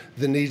about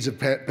the needs of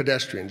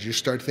pedestrians. You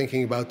start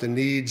thinking about the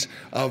needs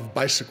of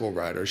bicycle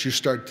riders. You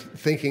start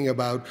thinking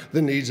about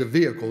the needs of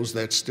vehicles.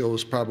 That still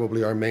is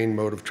probably our main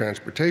mode of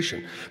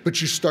transportation.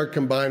 But you start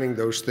combining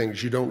those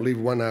things. You don't leave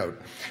one out.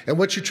 And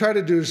what you try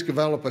to do is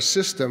develop a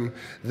system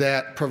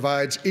that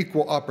provides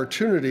equal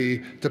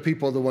opportunity to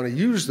people that want to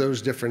use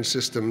those different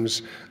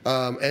systems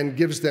and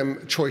gives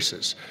them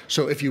choices.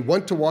 So if you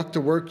want to walk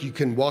to work, you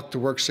can walk to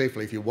work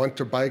safely. If you want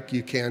to bike,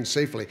 you can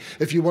safely.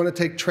 If you want to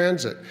take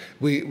transit,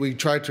 we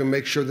try to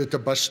make sure that the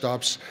bus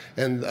stops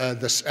and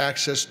the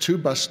access to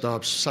bus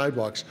stops,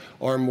 sidewalks,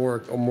 are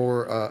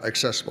more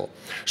accessible.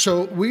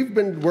 So we've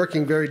been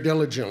working very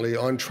diligently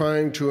on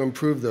trying to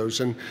improve those.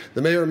 And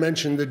the mayor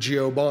mentioned the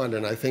GO bond,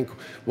 and I think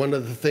one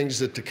of the things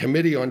that the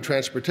Committee on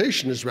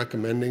Transportation is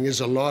recommending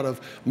is a lot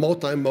of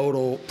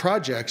multimodal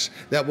projects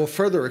that will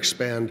further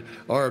expand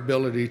our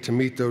ability to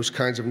meet those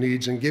kinds of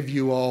needs and give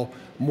you all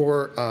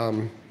more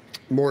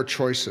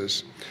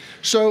choices.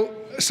 So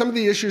some of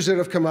the issues that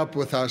have come up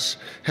with us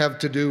have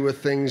to do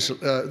with things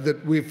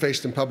that we've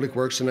faced in Public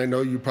Works, and I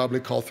know you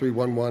probably call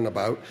 311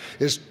 about,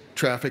 is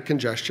traffic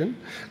congestion,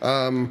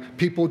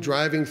 people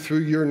driving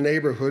through your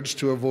neighborhoods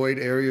to avoid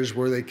areas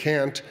where they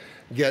can't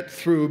get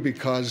through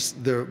because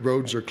the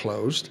roads are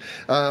closed,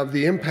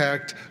 the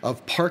impact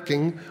of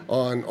parking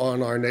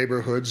on our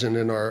neighborhoods and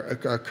in our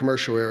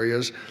commercial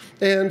areas,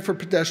 and for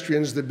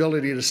pedestrians, the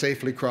ability to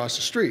safely cross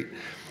the street.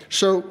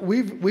 So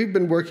we've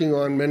been working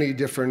on many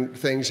different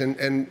things,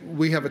 and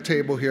we have a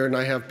table here, and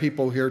I have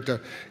people here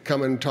to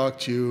come and talk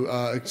to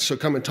you, so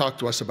come and talk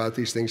to us about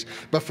these things.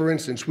 But for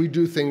instance, we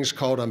do things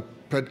called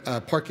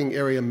a parking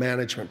area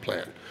management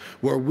plan,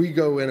 where we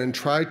go in and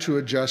try to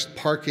adjust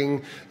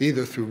parking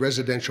either through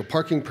residential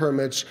parking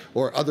permits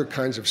or other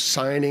kinds of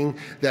signing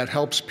that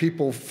helps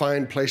people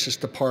find places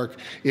to park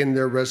in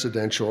their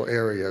residential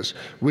areas.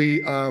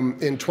 We,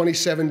 in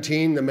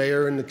 2017, the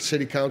mayor and the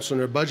city council in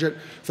their budget,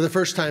 for the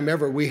first time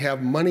ever, we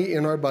have money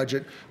in our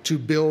budget to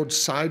build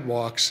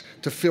sidewalks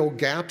to fill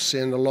gaps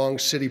in along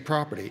city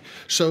property.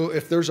 So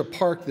if there's a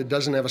park that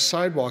doesn't have a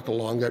sidewalk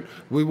along it,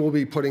 we will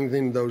be putting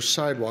in those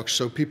sidewalks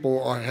so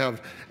people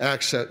have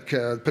access,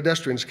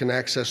 pedestrians can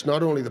access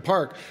not only the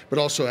park, but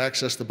also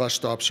access the bus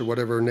stops or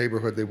whatever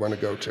neighborhood they want to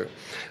go to.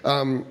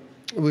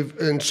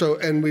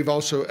 We've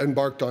also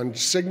embarked on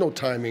signal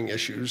timing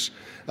issues,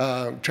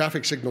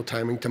 traffic signal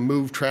timing, to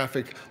move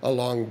traffic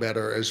along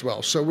better as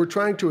well. So we're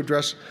trying to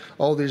address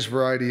all these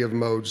variety of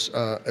modes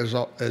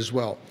as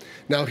well.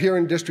 Now, here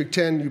in District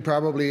 10, you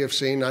probably have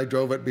seen, I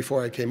drove it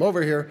before I came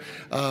over here,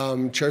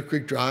 Cherry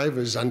Creek Drive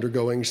is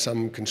undergoing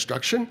some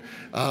construction.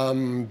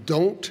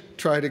 Don't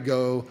try to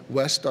go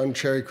west on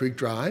Cherry Creek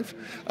Drive.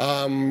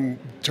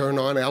 Turn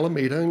on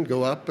Alameda and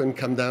go up and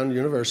come down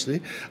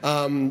University.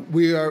 But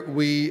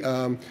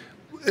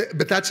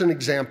that's an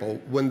example.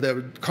 When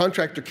the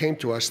contractor came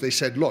to us, they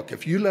said, look,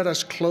 if you let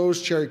us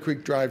close Cherry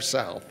Creek Drive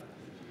south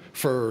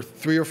for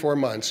 3 or 4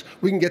 months,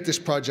 we can get this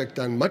project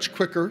done much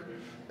quicker,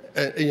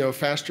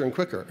 faster and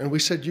quicker. And we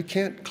said, you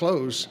can't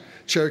close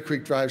Cherry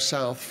Creek Drive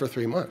south for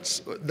 3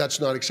 months.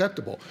 That's not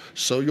acceptable.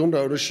 So you'll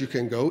notice you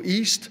can go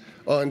east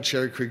on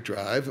Cherry Creek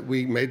Drive.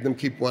 We made them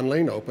keep one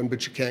lane open,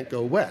 but you can't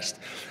go west.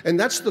 And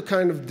that's the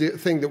kind of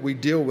thing that we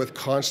deal with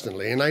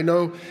constantly. And I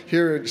know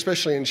here,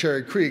 especially in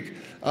Cherry Creek,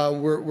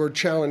 we're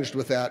challenged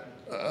with that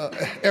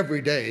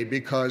every day,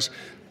 because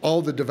all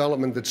the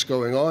development that's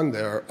going on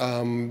there,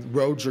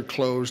 roads are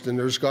closed and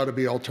there's got to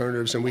be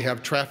alternatives, and we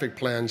have traffic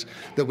plans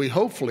that we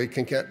hopefully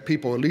can get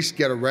people at least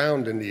get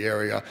around in the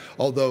area,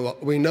 although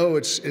we know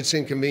it's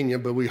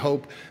inconvenient, but we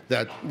hope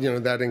that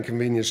that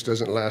inconvenience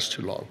doesn't last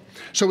too long.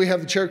 So we have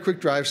the Cherry Creek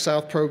Drive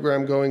South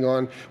program going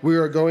on. We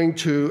are going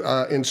to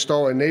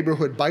install a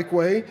neighborhood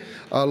bikeway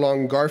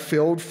along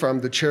Garfield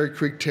from the Cherry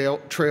Creek Trail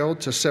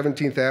to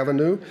 17th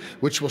Avenue,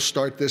 which will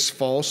start this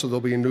fall, so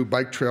there'll be a new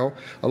bike trail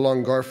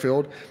along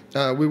Garfield.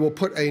 We will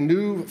put a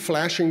new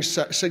flashing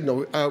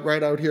signal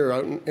right out here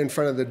out in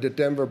front of the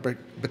Denver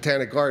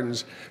Botanic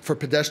Gardens for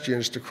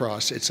pedestrians to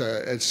cross.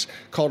 It's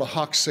called a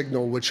Hawk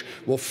signal, which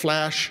will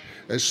flash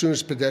as soon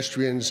as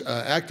pedestrians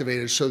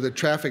activate it, so that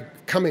traffic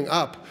coming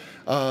up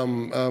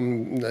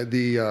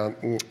the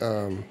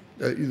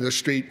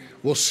street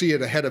will see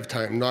it ahead of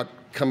time, not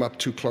come up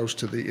too close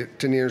to the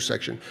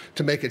intersection,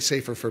 to make it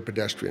safer for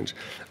pedestrians.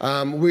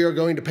 We are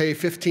going to pay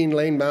 15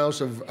 lane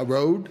miles of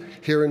road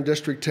here in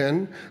District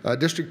 10.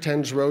 District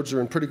 10's roads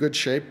are in pretty good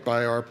shape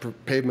by our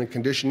pavement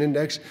condition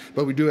index,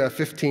 but we do have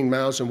 15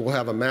 miles, and we'll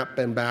have a map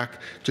and back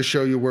to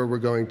show you where we're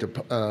going to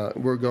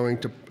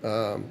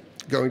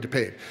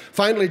pave.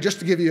 Finally, just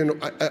to give you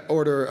an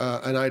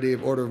idea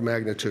of order of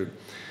magnitude.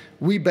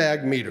 We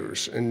bag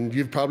meters, and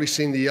you've probably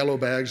seen the yellow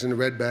bags and the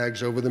red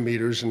bags over the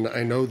meters, and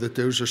I know that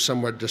those are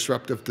somewhat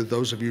disruptive to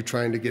those of you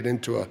trying to get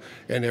into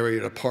an area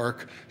to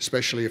park,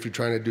 especially if you're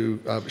trying to do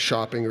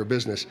shopping or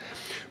business.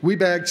 We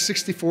bagged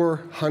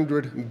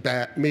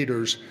 6,400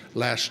 meters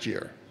last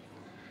year.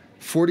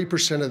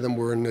 40% of them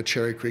were in the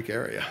Cherry Creek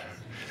area,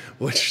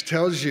 which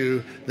tells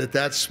you that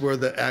that's where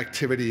the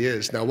activity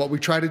is. Now, what we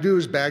try to do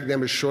is bag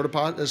them as short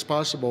as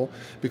possible,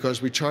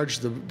 because we charge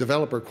the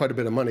developer quite a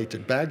bit of money to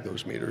bag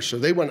those meters. So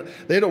they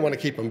don't want to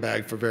keep them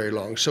bagged for very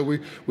long. So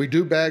we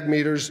do bag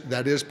meters.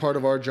 That is part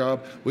of our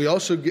job. We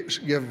also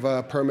give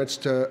permits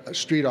to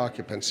street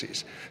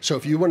occupancies. So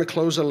if you want to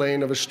close a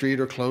lane of a street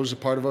or close a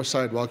part of a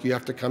sidewalk, you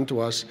have to come to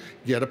us,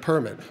 get a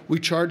permit. We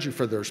charge you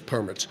for those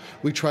permits.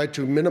 We try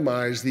to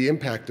minimize the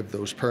impact of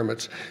those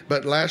permits.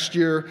 But last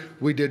year,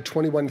 we did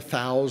 21,000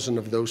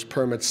 of those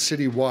permits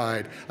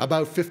citywide.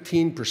 About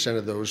 15%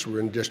 of those were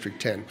in District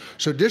 10.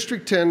 So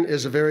District 10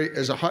 is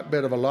a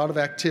hotbed of a lot of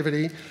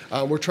activity.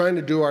 We're trying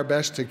to do our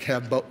best to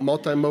have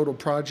multimodal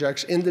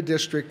projects in the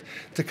district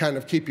to kind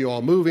of keep you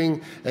all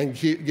moving and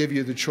give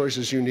you the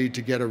choices you need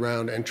to get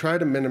around, and try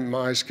to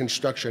minimize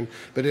construction.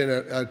 But in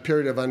a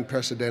period of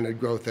unprecedented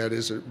growth, that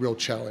is a real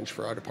challenge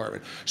for our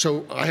department.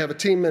 So I have a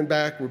team in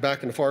back. We're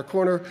back in the far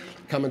corner.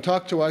 Come and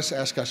talk to us,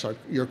 ask us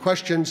your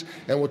questions,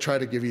 and we'll try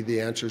to give you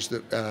the answers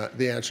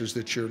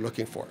that you're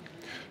looking for.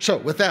 So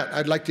with that,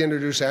 I'd like to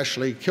introduce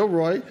Ashley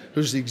Kilroy,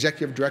 who's the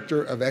Executive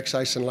Director of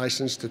Excise and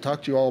License, to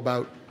talk to you all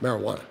about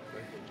marijuana.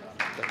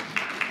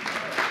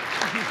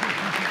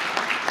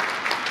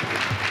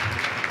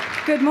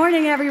 Good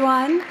morning,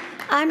 everyone.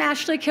 I'm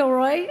Ashley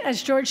Kilroy,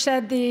 as George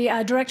said,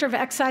 the Director of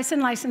Excise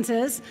and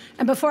Licenses.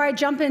 And before I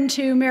jump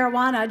into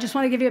marijuana, I just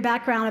want to give you a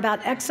background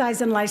about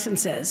excise and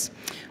licenses.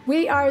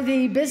 We are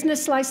the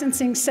business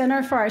licensing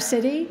center for our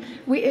city.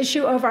 We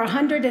issue over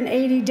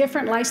 180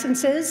 different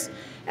licenses,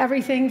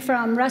 everything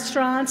from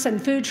restaurants and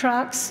food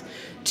trucks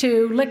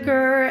to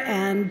liquor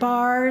and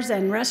bars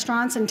and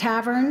restaurants and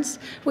taverns.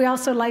 We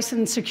also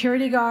license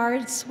security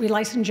guards. We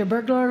license your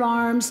burglar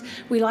alarms.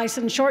 We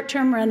license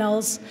short-term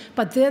rentals.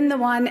 But then the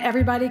one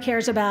everybody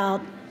cares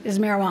about is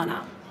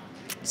marijuana.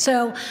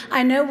 So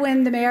I know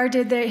when the mayor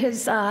did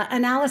his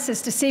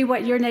analysis to see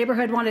what your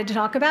neighborhood wanted to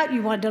talk about,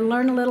 you wanted to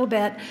learn a little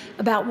bit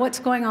about what's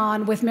going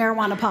on with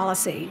marijuana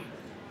policy.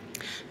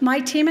 My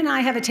team and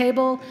I have a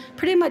table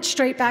pretty much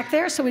straight back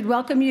there, so we'd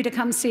welcome you to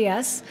come see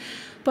us.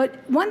 But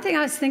one thing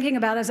I was thinking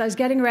about as I was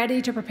getting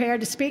ready to prepare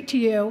to speak to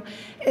you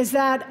is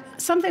that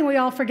something we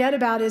all forget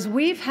about is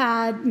we've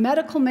had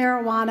medical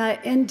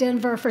marijuana in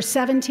Denver for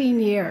 17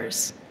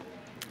 years.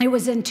 It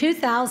was in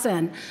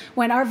 2000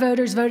 when our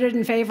voters voted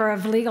in favor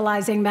of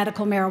legalizing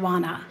medical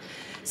marijuana.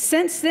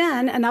 Since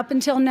then, and up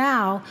until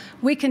now,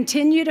 we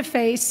continue to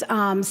face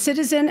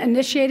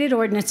citizen-initiated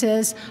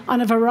ordinances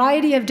on a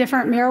variety of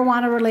different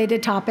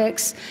marijuana-related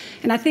topics.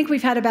 And I think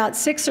we've had about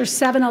 6 or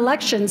 7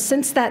 elections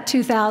since that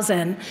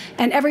 2000,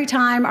 and every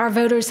time our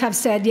voters have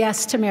said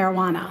yes to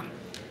marijuana.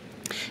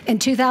 In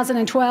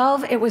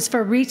 2012, it was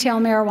for retail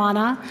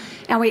marijuana,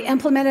 and we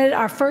implemented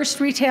our first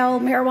retail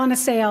marijuana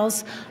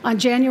sales on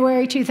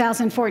January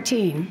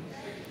 2014.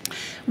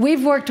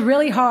 We've worked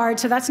really hard,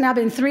 so that's now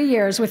been 3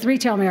 years with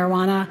retail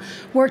marijuana,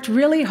 worked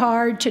really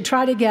hard to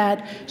try to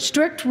get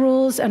strict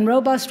rules and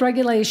robust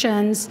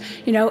regulations,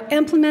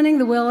 implementing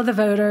the will of the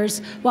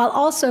voters, while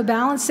also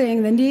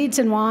balancing the needs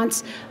and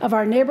wants of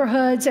our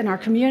neighborhoods and our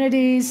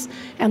communities,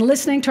 and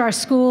listening to our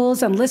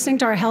schools and listening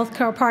to our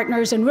healthcare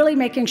partners, and really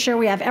making sure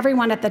we have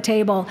everyone at the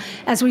table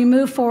as we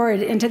move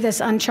forward into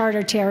this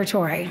uncharted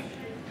territory.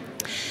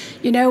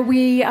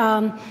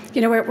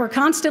 We're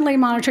constantly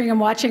monitoring and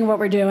watching what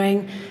we're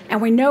doing,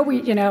 and we know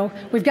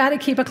we've got to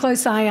keep a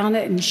close eye on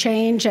it and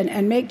change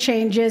and make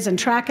changes and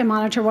track and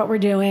monitor what we're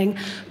doing.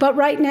 But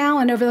right now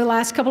and over the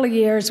last couple of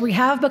years, we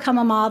have become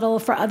a model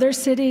for other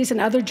cities and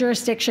other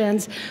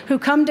jurisdictions who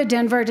come to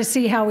Denver to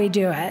see how we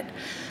do it.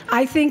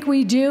 I think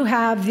we do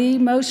have the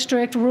most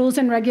strict rules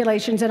and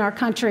regulations in our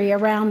country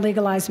around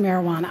legalized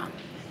marijuana.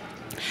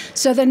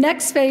 So the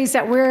next phase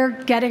that we're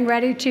getting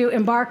ready to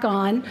embark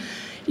on,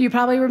 you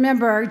probably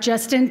remember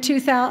just in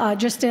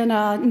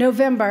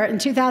November in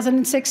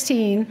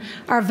 2016,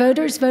 our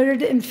voters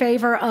voted in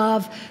favor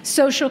of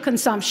social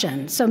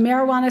consumption. So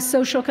marijuana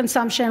social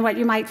consumption, what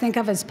you might think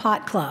of as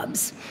pot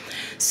clubs.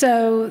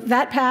 So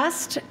that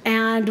passed,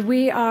 and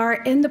we are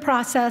in the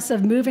process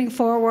of moving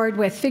forward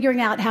with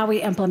figuring out how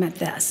we implement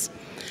this.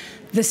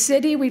 The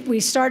city, we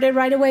started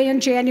right away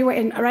in January,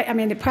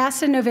 it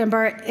passed in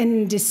November.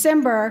 In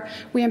December,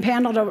 we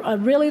impaneled a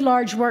really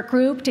large work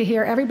group to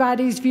hear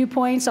everybody's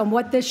viewpoints on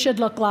what this should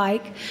look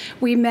like.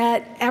 We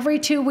met every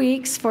 2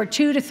 weeks for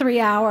 2 to 3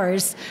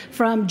 hours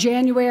from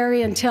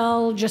January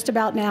until just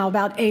about now,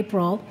 about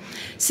April.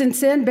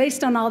 Since then,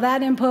 based on all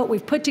that input,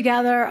 we've put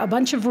together a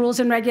bunch of rules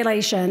and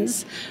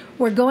regulations.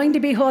 We're going to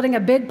be holding a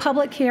big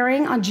public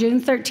hearing on June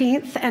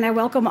 13th, and I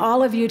welcome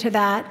all of you to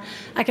that.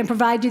 I can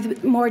provide you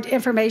more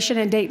information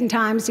and date and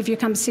times if you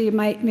come see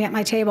me at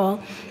my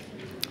table.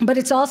 But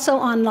it's also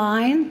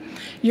online.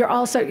 We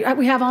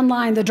have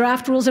online the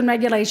draft rules and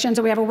regulations,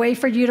 and we have a way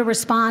for you to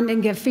respond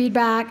and give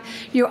feedback.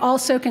 You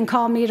also can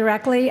call me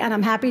directly, and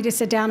I'm happy to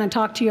sit down and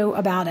talk to you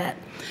about it.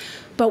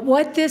 But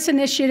what this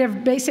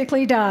initiative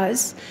basically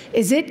does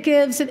is it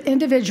gives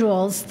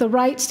individuals the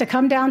rights to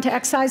come down to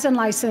excise and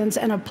license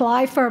and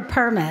apply for a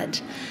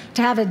permit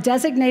to have a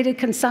designated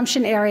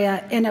consumption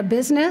area in a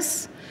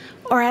business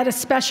or at a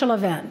special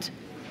event.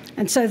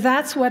 And so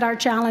that's what our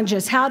challenge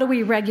is. How do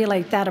we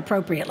regulate that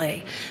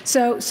appropriately?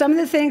 So some of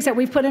the things that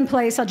we've put in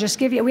place, I'll just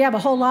give you, we have a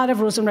whole lot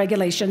of rules and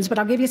regulations, but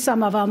I'll give you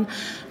some of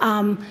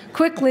them.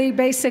 Quickly,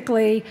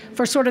 basically,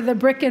 for sort of the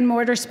brick and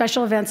mortar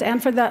special events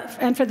and for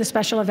the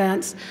special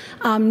events,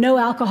 no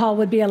alcohol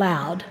would be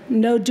allowed,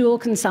 no dual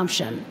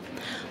consumption.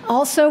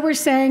 Also, we're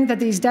saying that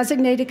these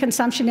designated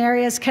consumption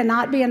areas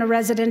cannot be in a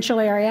residential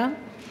area.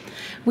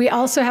 We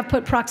also have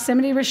put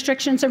proximity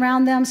restrictions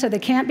around them, so they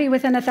can't be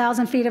within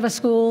 1,000 feet of a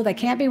school, they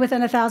can't be within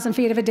 1,000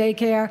 feet of a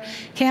daycare,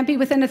 can't be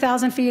within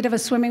 1,000 feet of a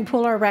swimming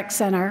pool or a rec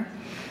center.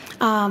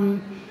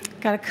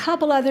 Got a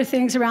couple other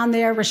things around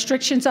there,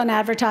 restrictions on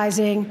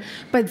advertising.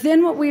 But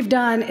then what we've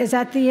done is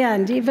at the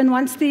end, even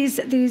once these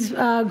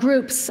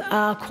groups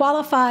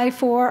qualify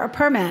for a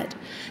permit,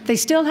 they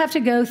still have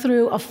to go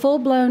through a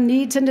full-blown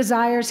needs and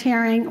desires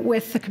hearing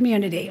with the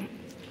community.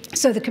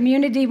 So the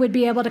community would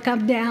be able to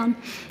come down.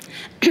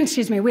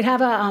 Excuse me, we'd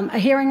have a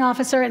hearing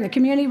officer, and the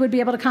community would be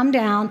able to come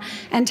down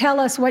and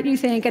tell us what you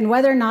think and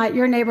whether or not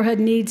your neighborhood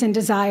needs and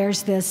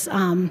desires this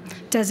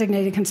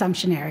designated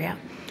consumption area.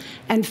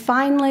 And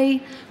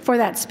finally, for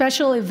that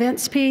special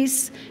events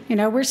piece,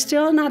 we're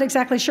still not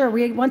exactly sure.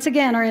 We, once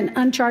again, are in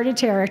uncharted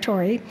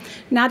territory,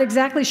 not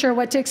exactly sure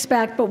what to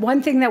expect, but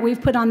one thing that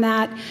we've put on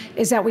that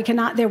is that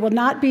there will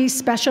not be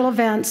special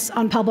events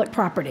on public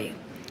property.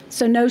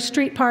 So no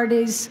street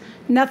parties,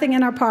 nothing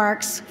in our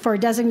parks for a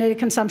designated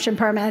consumption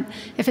permit.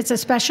 If it's a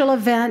special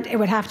event, it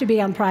would have to be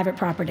on private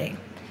property.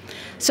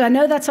 So I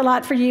know that's a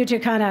lot for you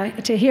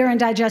to hear and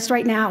digest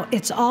right now.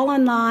 It's all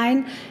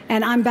online,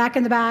 and I'm back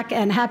in the back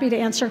and happy to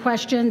answer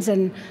questions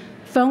and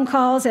phone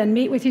calls and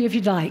meet with you if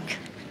you'd like.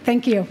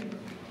 Thank you.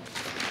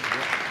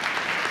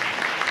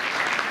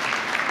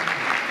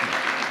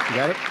 You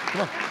got it?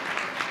 Come on.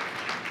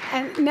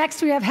 And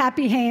next we have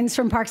Happy Haynes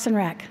from Parks and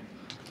Rec.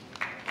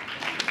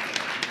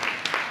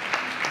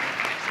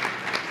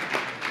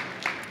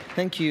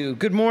 Thank you.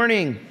 Good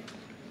morning.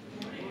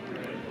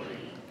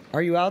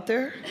 Are you out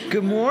there?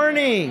 Good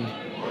morning.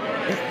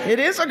 It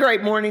is a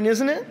great morning,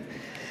 isn't it?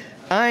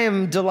 I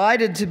am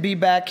delighted to be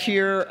back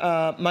here.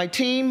 My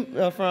team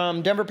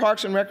from Denver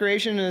Parks and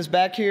Recreation is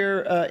back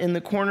here in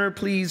the corner.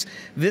 Please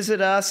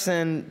visit us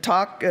and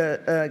talk,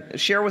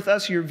 share with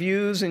us your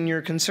views and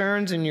your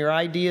concerns and your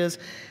ideas.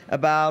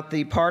 about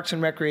the parks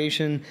and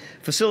recreation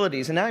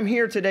facilities. And I'm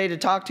here today to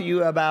talk to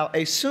you about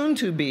a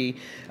soon-to-be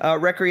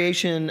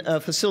recreation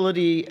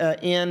facility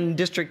in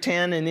District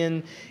 10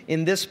 and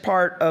in this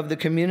part of the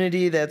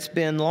community that's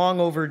been long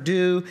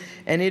overdue,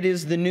 and it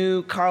is the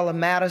new Carla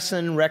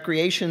Madison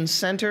Recreation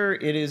Center.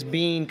 It is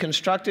being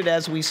constructed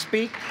as we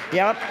speak.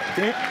 Yep.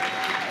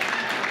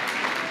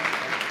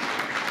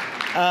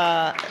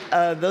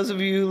 Those of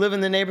you who live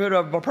in the neighborhood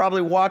are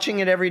probably watching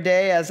it every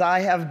day, as I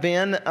have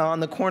been, on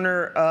the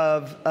corner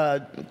of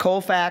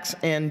Colfax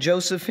and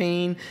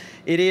Josephine.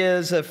 It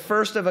is a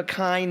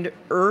first-of-a-kind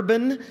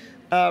urban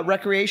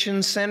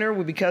recreation center.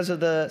 Because of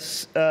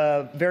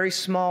the very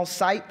small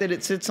site that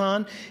it sits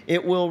on,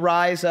 it will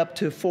rise up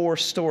to 4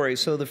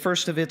 stories, so the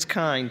first of its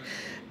kind.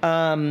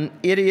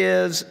 It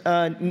is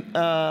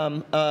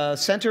a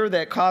center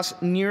that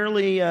costs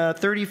nearly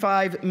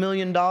 $35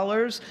 million.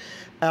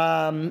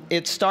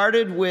 It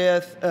started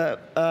with,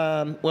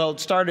 it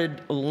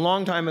started a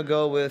long time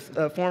ago with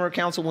former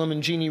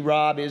Councilwoman Jeannie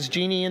Robb. Is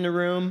Jeannie in the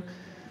room?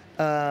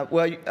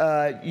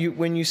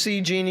 When you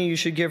see Jeannie, you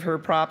should give her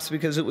props,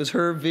 because it was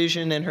her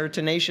vision and her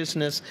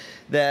tenaciousness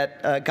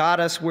that got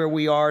us where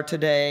we are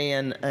today,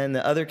 and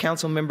the other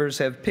council members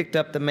have picked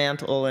up the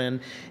mantle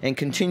and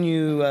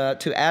continue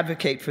to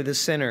advocate for this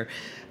center.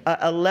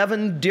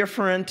 11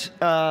 different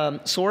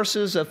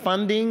sources of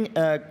funding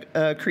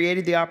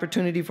created the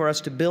opportunity for us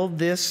to build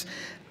this.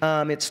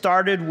 It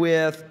started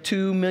with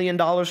 $2 million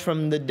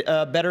from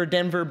the Better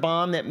Denver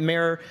bond that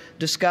Mayor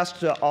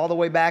discussed all the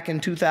way back in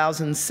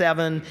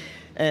 2007,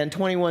 and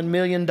 $21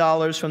 million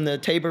from the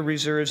Tabor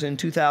reserves in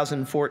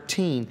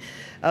 2014.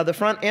 The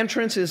front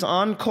entrance is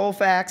on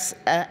Colfax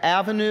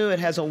Avenue. It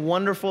has a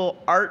wonderful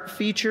art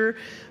feature.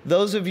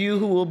 Those of you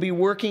who will be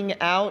working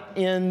out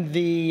in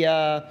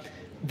the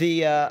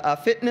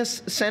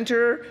fitness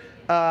center,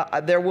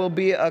 there will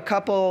be a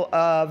couple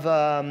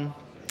of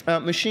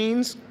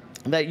machines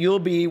that you'll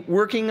be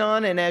working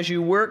on, and as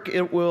you work,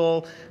 it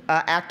will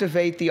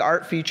activate the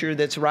art feature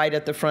that's right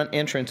at the front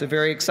entrance, a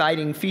very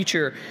exciting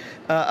feature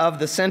of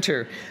the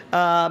center.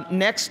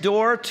 Next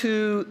door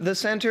to the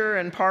center,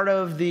 and part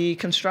of the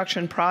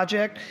construction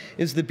project,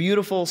 is the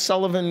beautiful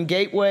Sullivan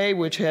Gateway,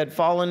 which had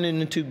fallen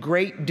into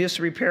great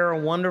disrepair, a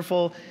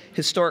wonderful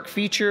historic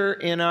feature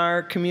in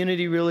our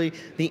community, really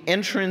the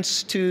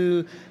entrance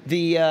to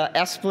the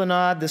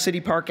Esplanade, the City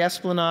Park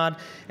Esplanade,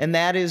 and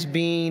that is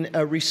being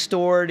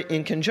restored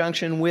in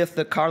conjunction with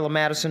the Carla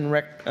Madison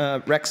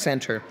Rec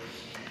Center.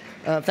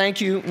 Thank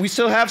you. We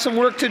still have some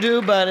work to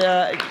do,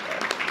 but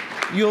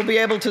you'll be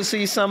able to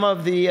see some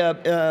of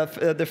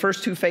the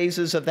first 2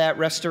 phases of that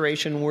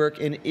restoration work,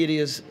 and it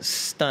is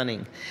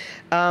stunning.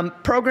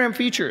 Program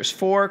features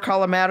for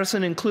Carla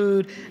Madison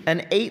include an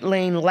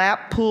 8-lane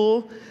lap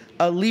pool,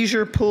 a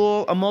leisure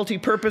pool, a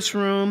multi-purpose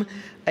room,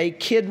 a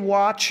kid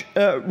watch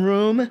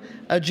room,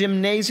 a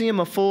gymnasium,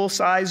 a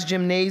full-size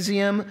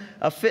gymnasium,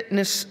 a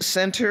fitness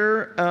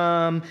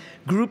center,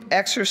 group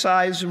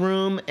exercise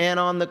room, and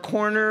on the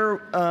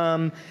corner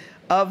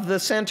of the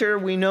center,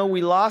 we know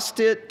we lost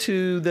it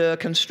to the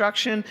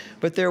construction,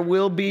 but there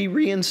will be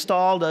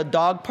reinstalled a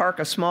dog park,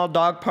 a small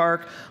dog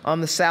park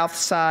on the south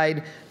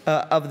side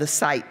of the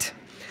site.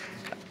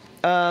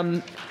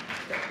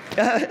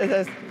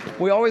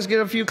 We always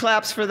get a few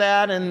claps for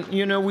that, and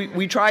you know,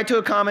 we try to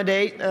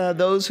accommodate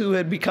those who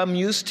had become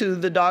used to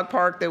the dog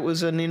park that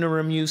was an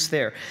interim use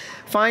there.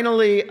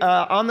 Finally,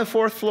 on the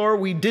 4th floor,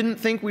 we didn't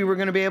think we were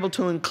going to be able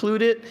to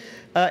include it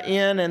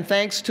and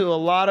thanks to a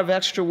lot of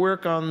extra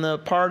work on the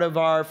part of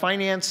our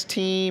finance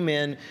team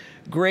and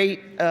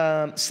great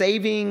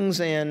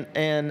savings and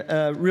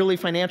really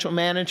financial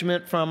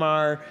management from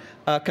our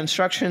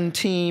construction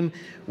team,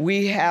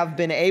 we have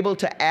been able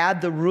to add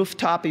the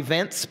rooftop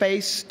event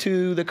space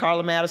to the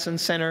Carla Madison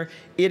Center.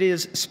 It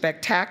is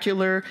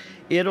spectacular.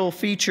 It'll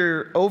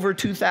feature over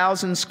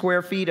 2,000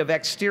 square feet of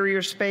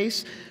exterior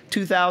space,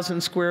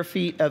 2,000 square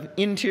feet of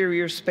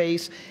interior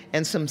space,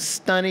 and some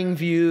stunning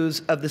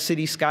views of the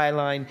city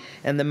skyline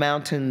and the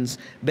mountains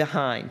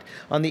behind.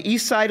 On the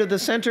east side of the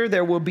center,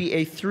 there will be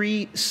a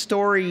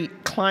 3-story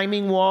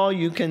climbing wall.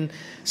 You can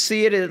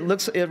see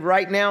it.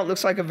 Right now, it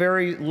looks like a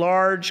very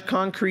large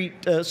concrete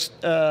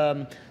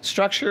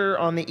structure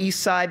on the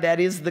east side. That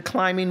is the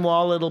climbing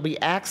wall. It'll be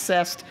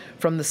accessed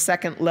from the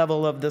 2nd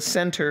level of the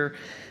center.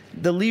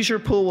 The leisure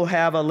pool will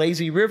have a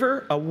lazy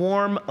river, a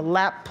warm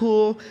lap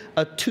pool,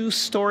 a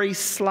 2-story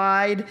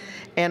slide,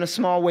 and a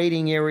small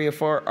waiting area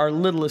for our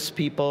littlest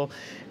people.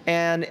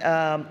 And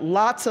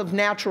lots of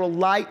natural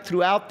light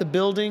throughout the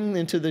building,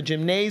 into the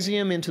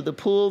gymnasium, into the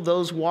pool.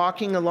 Those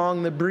walking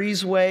along the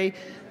breezeway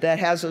that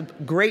has a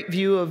great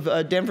view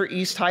of Denver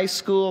East High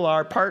School,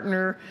 our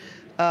partner,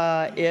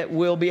 it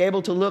will be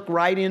able to look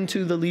right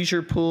into the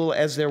leisure pool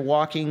as they're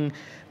walking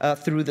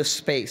through the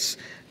space.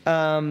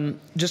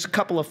 Just a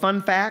couple of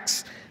fun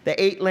facts. The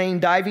 8-lane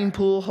diving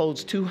pool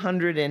holds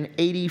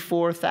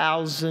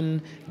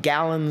 284,000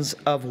 gallons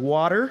of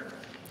water.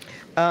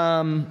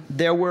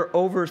 There were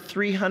over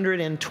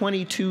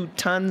 322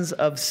 tons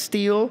of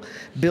steel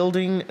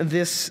building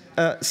this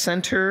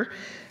center.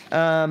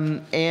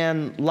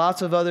 and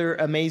lots of other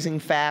amazing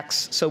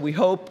facts. So we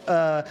hope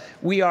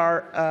we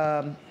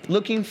are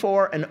looking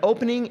for an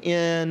opening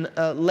in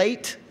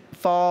late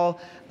fall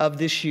of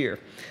this year.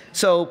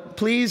 So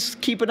please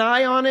keep an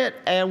eye on it,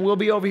 and we'll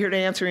be over here to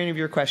answer any of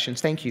your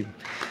questions. Thank you.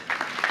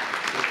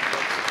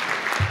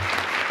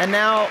 And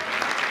now,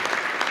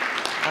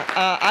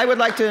 I would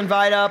like to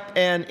invite up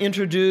and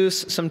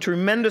introduce some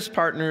tremendous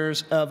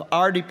partners of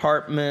our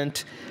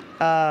department,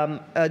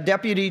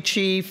 Deputy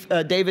Chief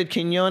David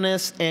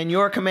Quinones, and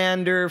your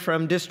commander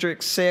from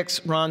District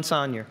 6, Ron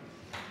Sonier.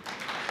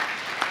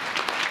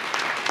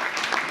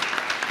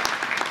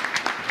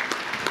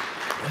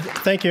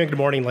 Thank you and good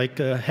morning. Like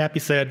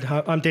Happy said,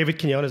 I'm David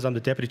Quinones. I'm the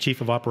Deputy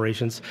Chief of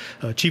Operations.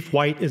 Chief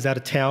White is out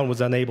of town,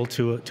 was unable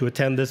to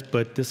attend this,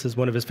 but this is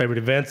one of his favorite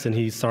events, and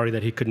he's sorry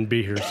that he couldn't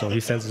be here, so he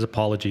sends his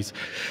apologies.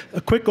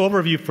 A quick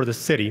overview for the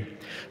city.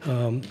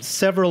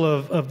 Several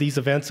of these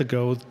events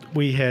ago,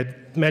 we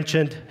had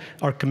mentioned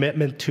our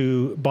commitment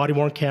to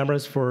body-worn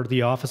cameras for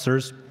the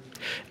officers.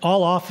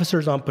 All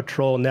officers on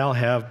patrol now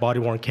have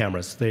body-worn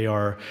cameras.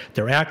 They're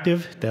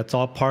active. That's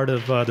all part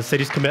of the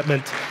city's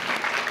commitment.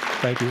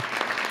 Thank you.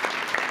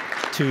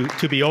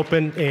 To be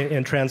open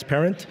and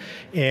transparent,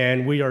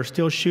 and we are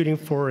still shooting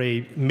for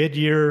a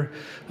mid-year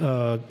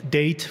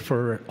date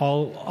for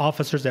all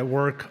officers that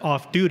work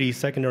off-duty,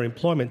 secondary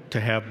employment,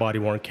 to have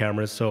body-worn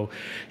cameras. So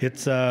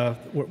it's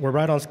we're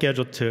right on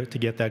schedule to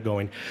get that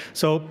going.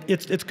 So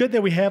it's good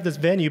that we have this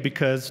venue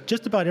because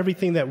just about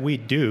everything that we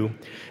do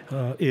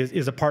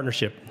is a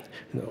partnership.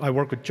 I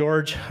work with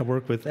George, I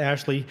work with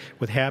Ashley,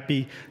 with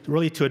Happy,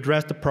 really to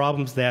address the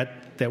problems that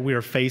we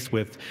are faced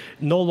with.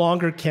 No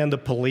longer can the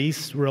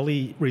police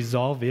really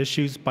resolve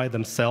issues by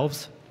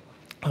themselves.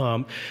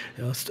 A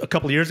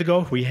couple of years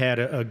ago, we had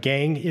a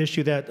gang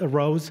issue that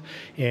arose,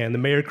 and the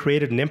mayor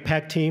created an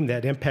impact team.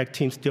 That impact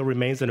team still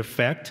remains in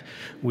effect.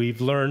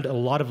 We've learned a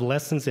lot of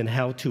lessons in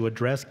how to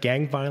address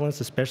gang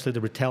violence, especially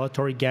the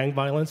retaliatory gang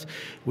violence.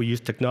 We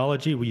use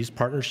technology, we use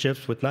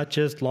partnerships with not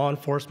just law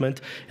enforcement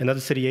and other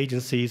city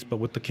agencies, but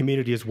with the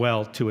community as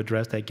well to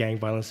address that gang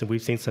violence, and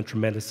we've seen some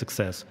tremendous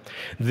success.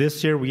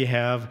 This year, we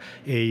have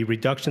a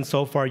reduction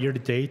so far year to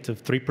date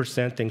of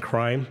 3% in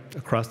crime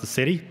across the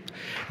city.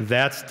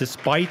 That's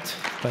despite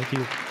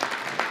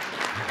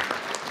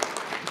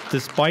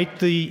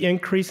the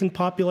increase in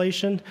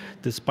population,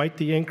 despite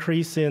the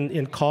increase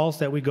in calls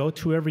that we go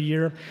to every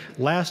year.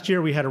 Last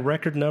year, we had a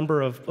record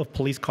number of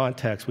police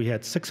contacts. We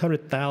had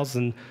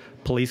 600,000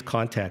 police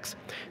contacts.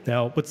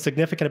 Now, what's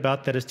significant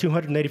about that is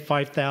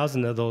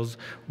 285,000 of those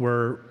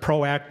were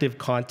proactive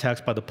contacts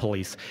by the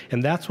police,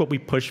 and that's what we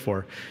push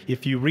for.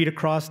 If you read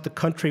across the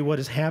country what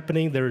is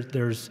happening,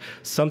 there's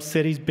some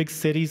cities, big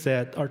cities,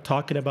 that are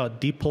talking about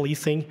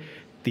depolicing.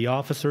 The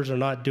officers are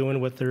not doing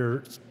what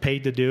they're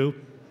paid to do.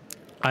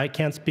 I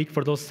can't speak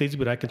for those cities,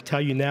 but I can tell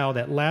you now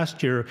that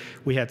last year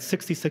we had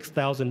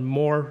 66,000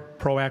 more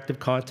proactive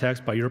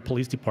contacts by your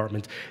police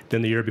department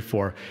than the year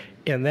before,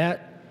 and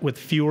that with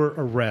fewer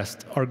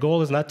arrests. Our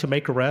goal is not to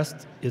make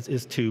arrests,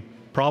 is to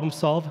problem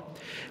solve.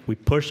 We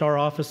push our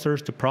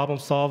officers to problem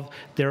solve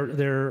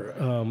their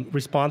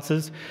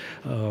responses.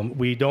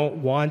 We don't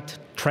want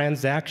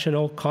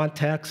transactional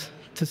contacts,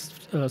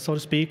 so to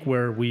speak,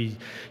 where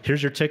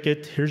here's your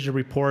ticket, here's your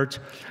report.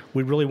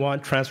 We really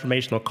want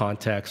transformational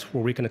contacts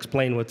where we can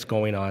explain what's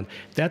going on.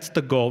 That's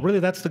the goal. Really,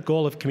 that's the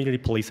goal of community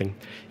policing.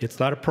 It's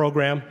not a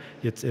program.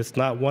 It's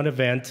not one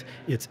event.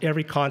 It's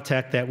every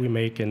contact that we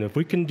make. And if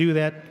we can do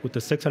that with the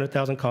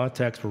 600,000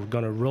 contacts, we're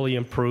going to really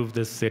improve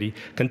this city,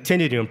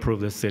 continue to improve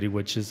this city,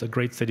 which is a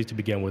great city to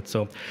begin with.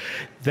 So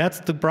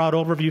that's the broad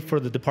overview for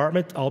the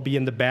department. I'll be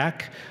in the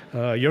back.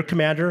 Your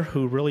commander,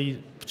 who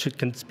really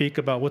can speak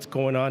about what's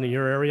going on in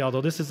your area,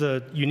 although this is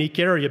a unique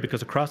area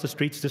because across the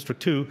street is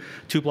District 2,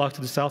 2 blocks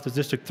to the south is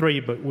District 3,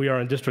 but we are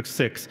in District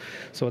 6.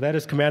 So that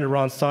is Commander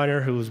Ron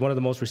Sonier, who is one of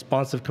the most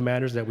responsive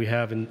commanders that we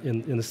have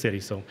in the city.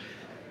 So,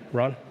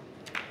 Ron?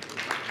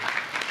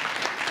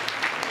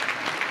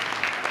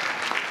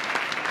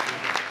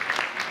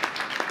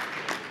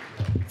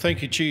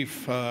 Thank you,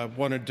 Chief.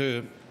 Wanted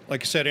to,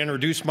 like I said,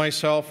 introduce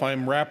myself.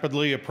 I'm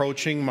rapidly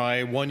approaching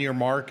my one-year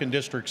mark in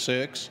District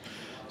 6.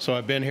 So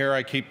I've been here,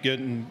 I keep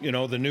getting,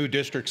 the new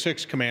District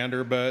 6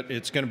 commander, but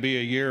it's going to be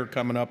a year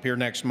coming up here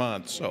next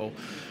month. So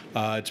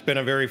it's been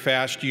a very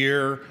fast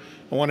year.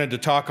 I wanted to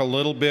talk a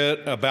little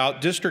bit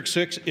about District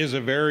 6 is a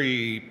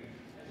very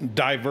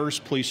diverse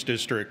police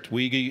district.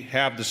 We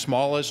have the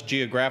smallest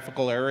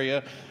geographical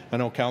area. I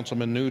know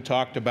Councilman New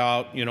talked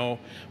about,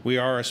 we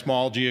are a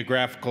small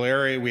geographical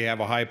area. We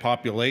have a high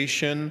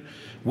population.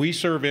 We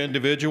serve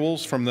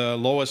individuals from the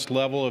lowest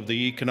level of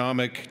the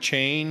economic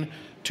chain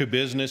to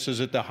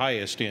businesses at the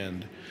highest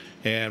end.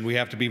 And we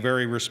have to be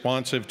very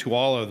responsive to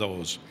all of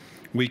those.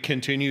 We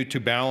continue to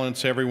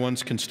balance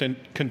everyone's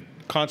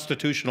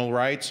constitutional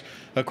rights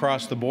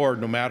across the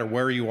board, no matter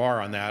where you are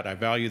on that. I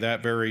value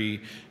that very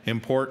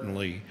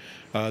importantly.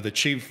 The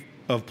Chief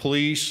of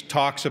Police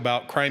talks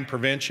about crime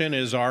prevention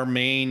is our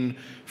main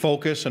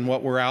focus and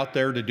what we're out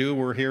there to do.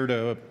 We're here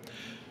to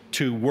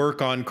to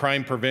work on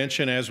crime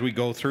prevention as we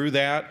go through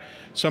that.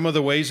 Some of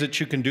the ways that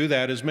you can do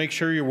that is make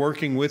sure you're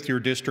working with your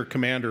district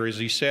commander. As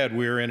he said,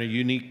 we're in a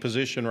unique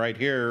position right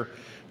here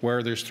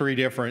where there's 3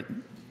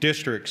 different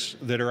districts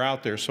that are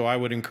out there. So I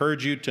would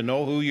encourage you to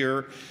know who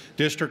your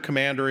district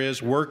commander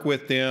is, work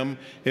with them.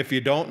 If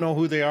you don't know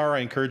who they are, I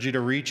encourage you to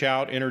reach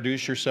out,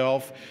 introduce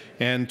yourself,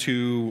 and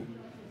to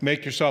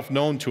make yourself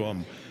known to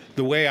them.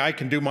 The way I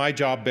can do my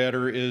job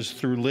better is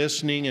through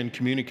listening and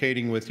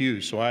communicating with you.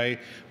 So I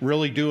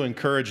really do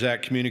encourage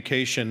that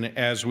communication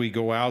as we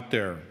go out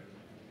there.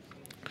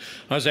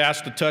 I was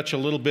asked to touch a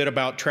little bit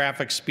about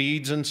traffic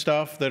speeds and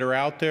stuff that are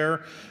out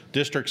there.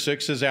 District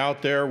 6 is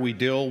out there. We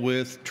deal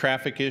with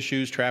traffic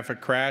issues,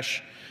 traffic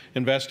crash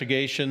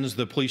investigations.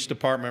 The police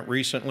department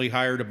recently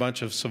hired a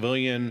bunch of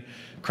civilian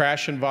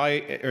crash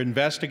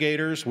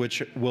investigators,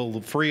 which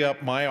will free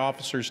up my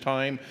officers'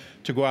 time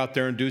to go out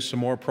there and do some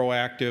more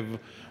proactive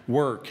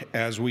work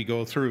as we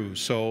go through.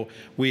 So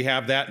we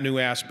have that new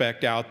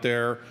aspect out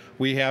there.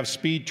 We have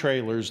speed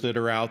trailers that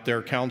are out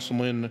there.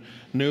 Councilman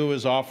New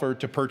has offered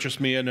to purchase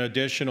me an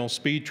additional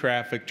speed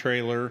traffic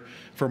trailer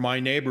for my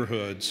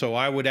neighborhood. So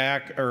I would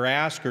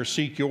ask or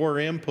seek your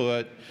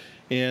input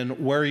in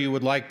where you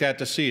would like that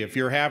to see. If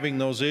you're having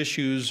those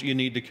issues, you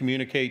need to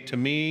communicate to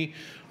me.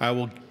 I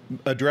will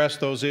address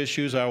those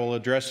issues. I will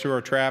address through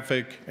our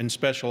traffic and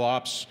special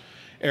ops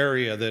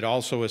area that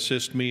also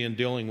assist me in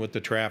dealing with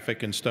the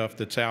traffic and stuff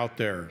that's out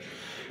there.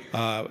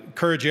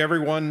 Encourage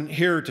everyone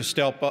here to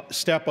step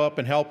up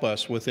and help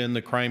us within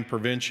the crime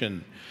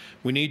prevention.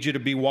 We need you to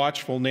be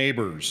watchful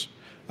neighbors.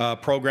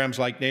 Programs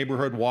like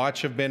Neighborhood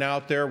Watch have been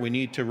out there. We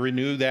need to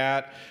renew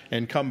that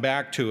and come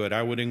back to it.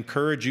 I would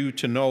encourage you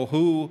to know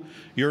who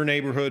your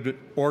neighborhood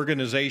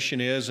organization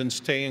is and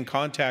stay in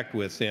contact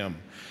with them.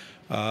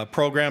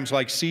 Programs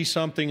like See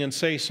Something and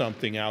Say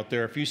Something out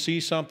there. If you see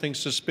something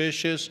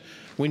suspicious,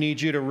 we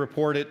need you to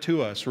report it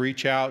to us.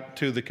 Reach out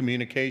to the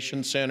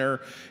communication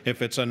center.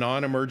 If it's a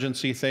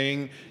non-emergency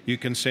thing, you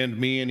can send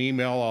me an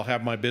email. I'll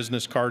have my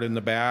business card in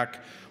the back.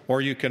 Or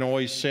you can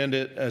always send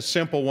it, a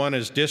simple one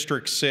is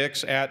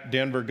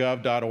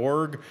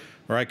district6@denvergov.org,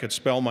 or I could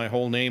spell my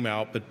whole name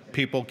out, but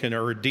people can,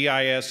 or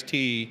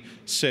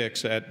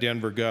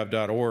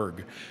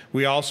DIST6@denvergov.org.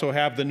 We also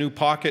have the new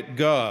Pocket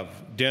Gov,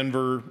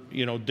 Denver,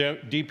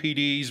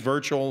 DPD's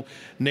virtual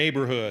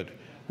neighborhood,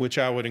 which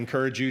I would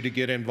encourage you to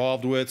get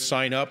involved with.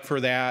 Sign up for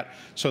that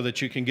so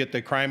that you can get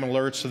the crime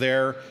alerts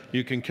there.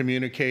 You can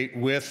communicate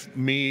with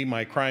me,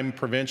 my crime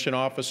prevention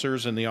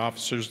officers, and the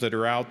officers that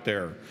are out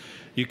there.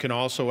 You can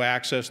also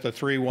access the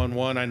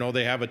 311. I know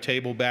they have a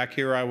table back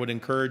here. I would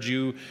encourage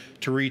you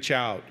to reach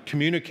out.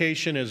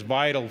 Communication is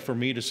vital for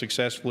me to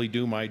successfully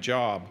do my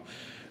job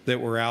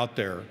that we're out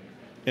there.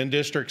 In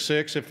District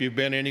 6, if you've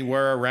been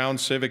anywhere around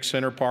Civic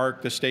Center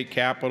Park, the State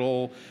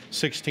Capitol,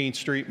 16th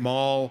Street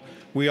Mall,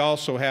 we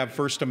also have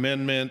First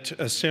Amendment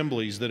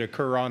assemblies that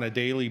occur on a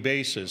daily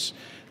basis.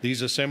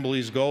 These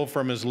assemblies go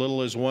from as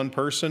little as 1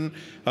 person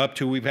up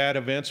to, we've had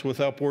events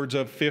with upwards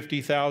of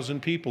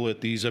 50,000 people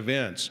at these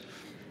events.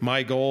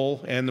 My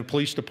goal and the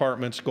police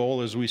department's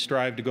goal as we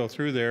strive to go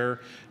through there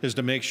is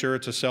to make sure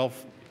it's a safe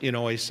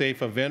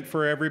event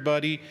for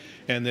everybody,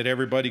 and that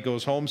everybody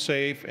goes home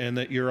safe, and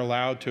that you're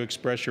allowed to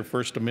express your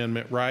First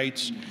Amendment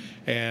rights.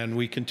 And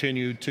we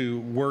continue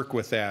to work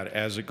with that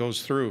as it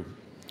goes through.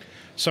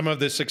 Some of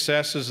the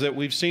successes that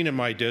we've seen in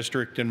my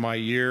district in my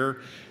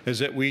year is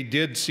that we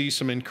did see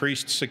some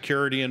increased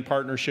security and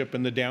partnership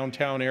in the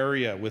downtown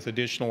area with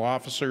additional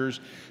officers,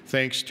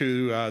 thanks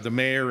to the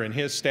mayor and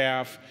his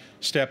staff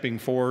stepping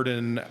forward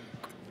and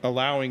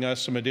allowing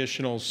us some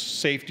additional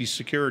safety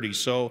security.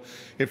 So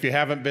if you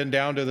haven't been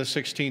down to the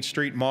 16th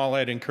Street Mall,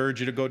 I'd encourage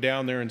you to go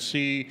down there and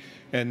see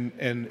and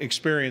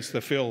experience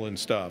the feel and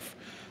stuff.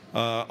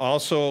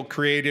 Also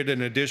created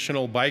an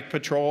additional bike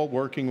patrol,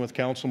 working with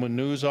Councilman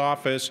New's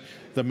office,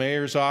 the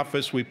mayor's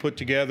office. We put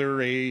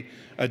together a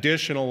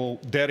additional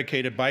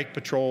dedicated bike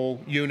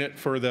patrol unit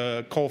for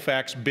the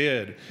Colfax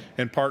bid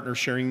and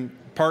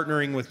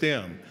partnering with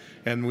them.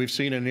 And we've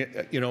seen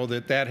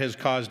that has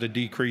caused a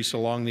decrease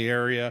along the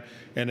area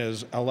and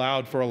has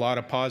allowed for a lot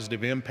of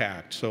positive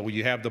impact. So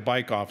you have the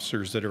bike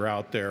officers that are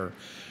out there.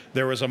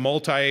 There was a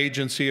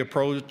multi-agency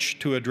approach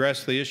to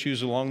address the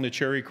issues along the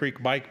Cherry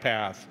Creek bike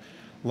path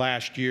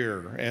last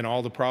year and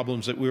all the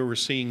problems that we were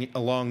seeing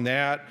along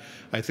that.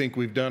 I think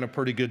we've done a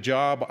pretty good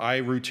job. I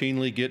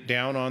routinely get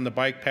down on the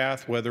bike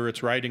path, whether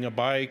it's riding a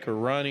bike or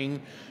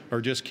running or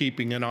just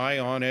keeping an eye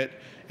on it.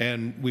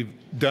 And we've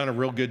done a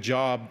real good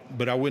job,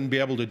 but I wouldn't be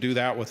able to do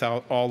that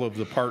without all of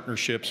the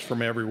partnerships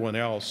from everyone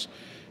else.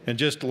 And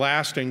just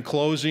last in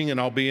closing, and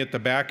I'll be at the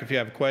back if you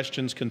have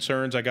questions,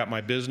 concerns, I got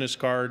my business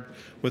card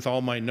with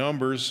all my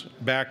numbers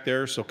back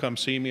there, so come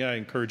see me. I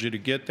encourage you to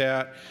get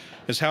that.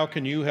 Is how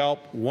can you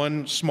help?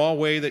 One small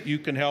way that you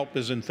can help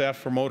is in theft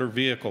for motor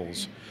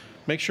vehicles.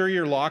 Make sure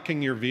you're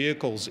locking your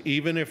vehicles,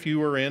 even if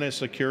you are in a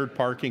secured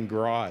parking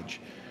garage.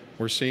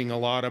 We're seeing a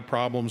lot of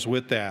problems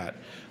with that.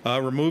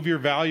 Remove your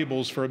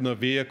valuables from the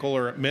vehicle,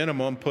 or at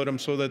minimum, put them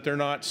so that they're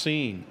not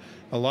seen.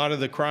 A lot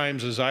of the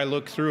crimes, as I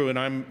look through, and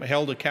I'm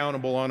held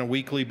accountable on a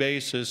weekly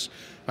basis,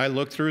 I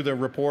look through the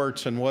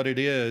reports and what it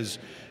is.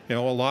 You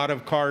know, a lot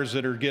of cars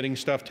that are getting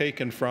stuff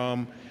taken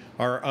from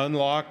are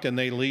unlocked, and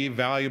they leave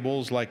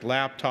valuables like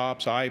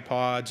laptops,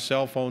 iPods,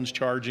 cell phones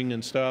charging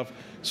and stuff.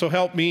 So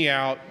help me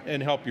out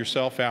and help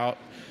yourself out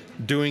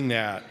doing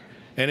that.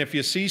 And if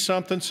you see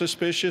something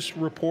suspicious,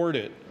 report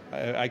it.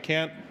 I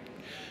can't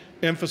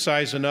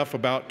emphasize enough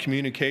about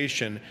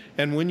communication.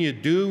 And when you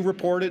do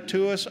report it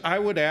to us, I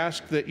would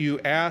ask that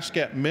you ask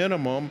at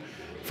minimum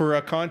for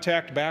a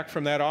contact back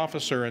from that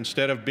officer,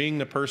 instead of being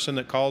the person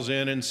that calls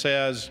in and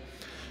says,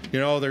 you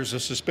know, there's a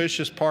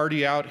suspicious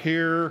party out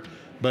here,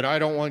 but I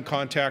don't want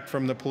contact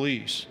from the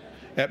police.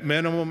 At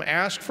minimum,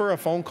 ask for a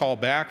phone call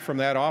back from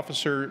that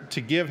officer to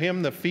give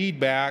him the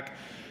feedback,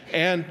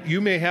 and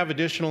you may have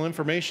additional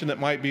information that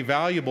might be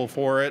valuable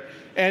for it,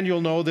 and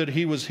you'll know that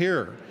he was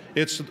here.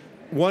 It's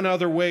one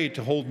other way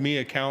to hold me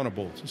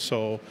accountable.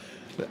 So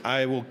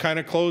I will kind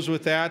of close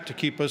with that to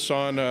keep us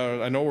on.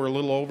 I know we're a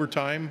little over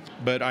time,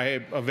 but I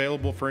am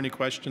available for any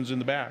questions in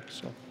the back.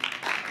 So.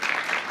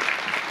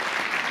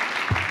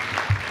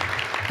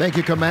 Thank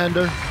you,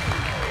 Commander.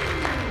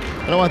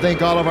 I want to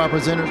thank all of our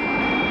presenters.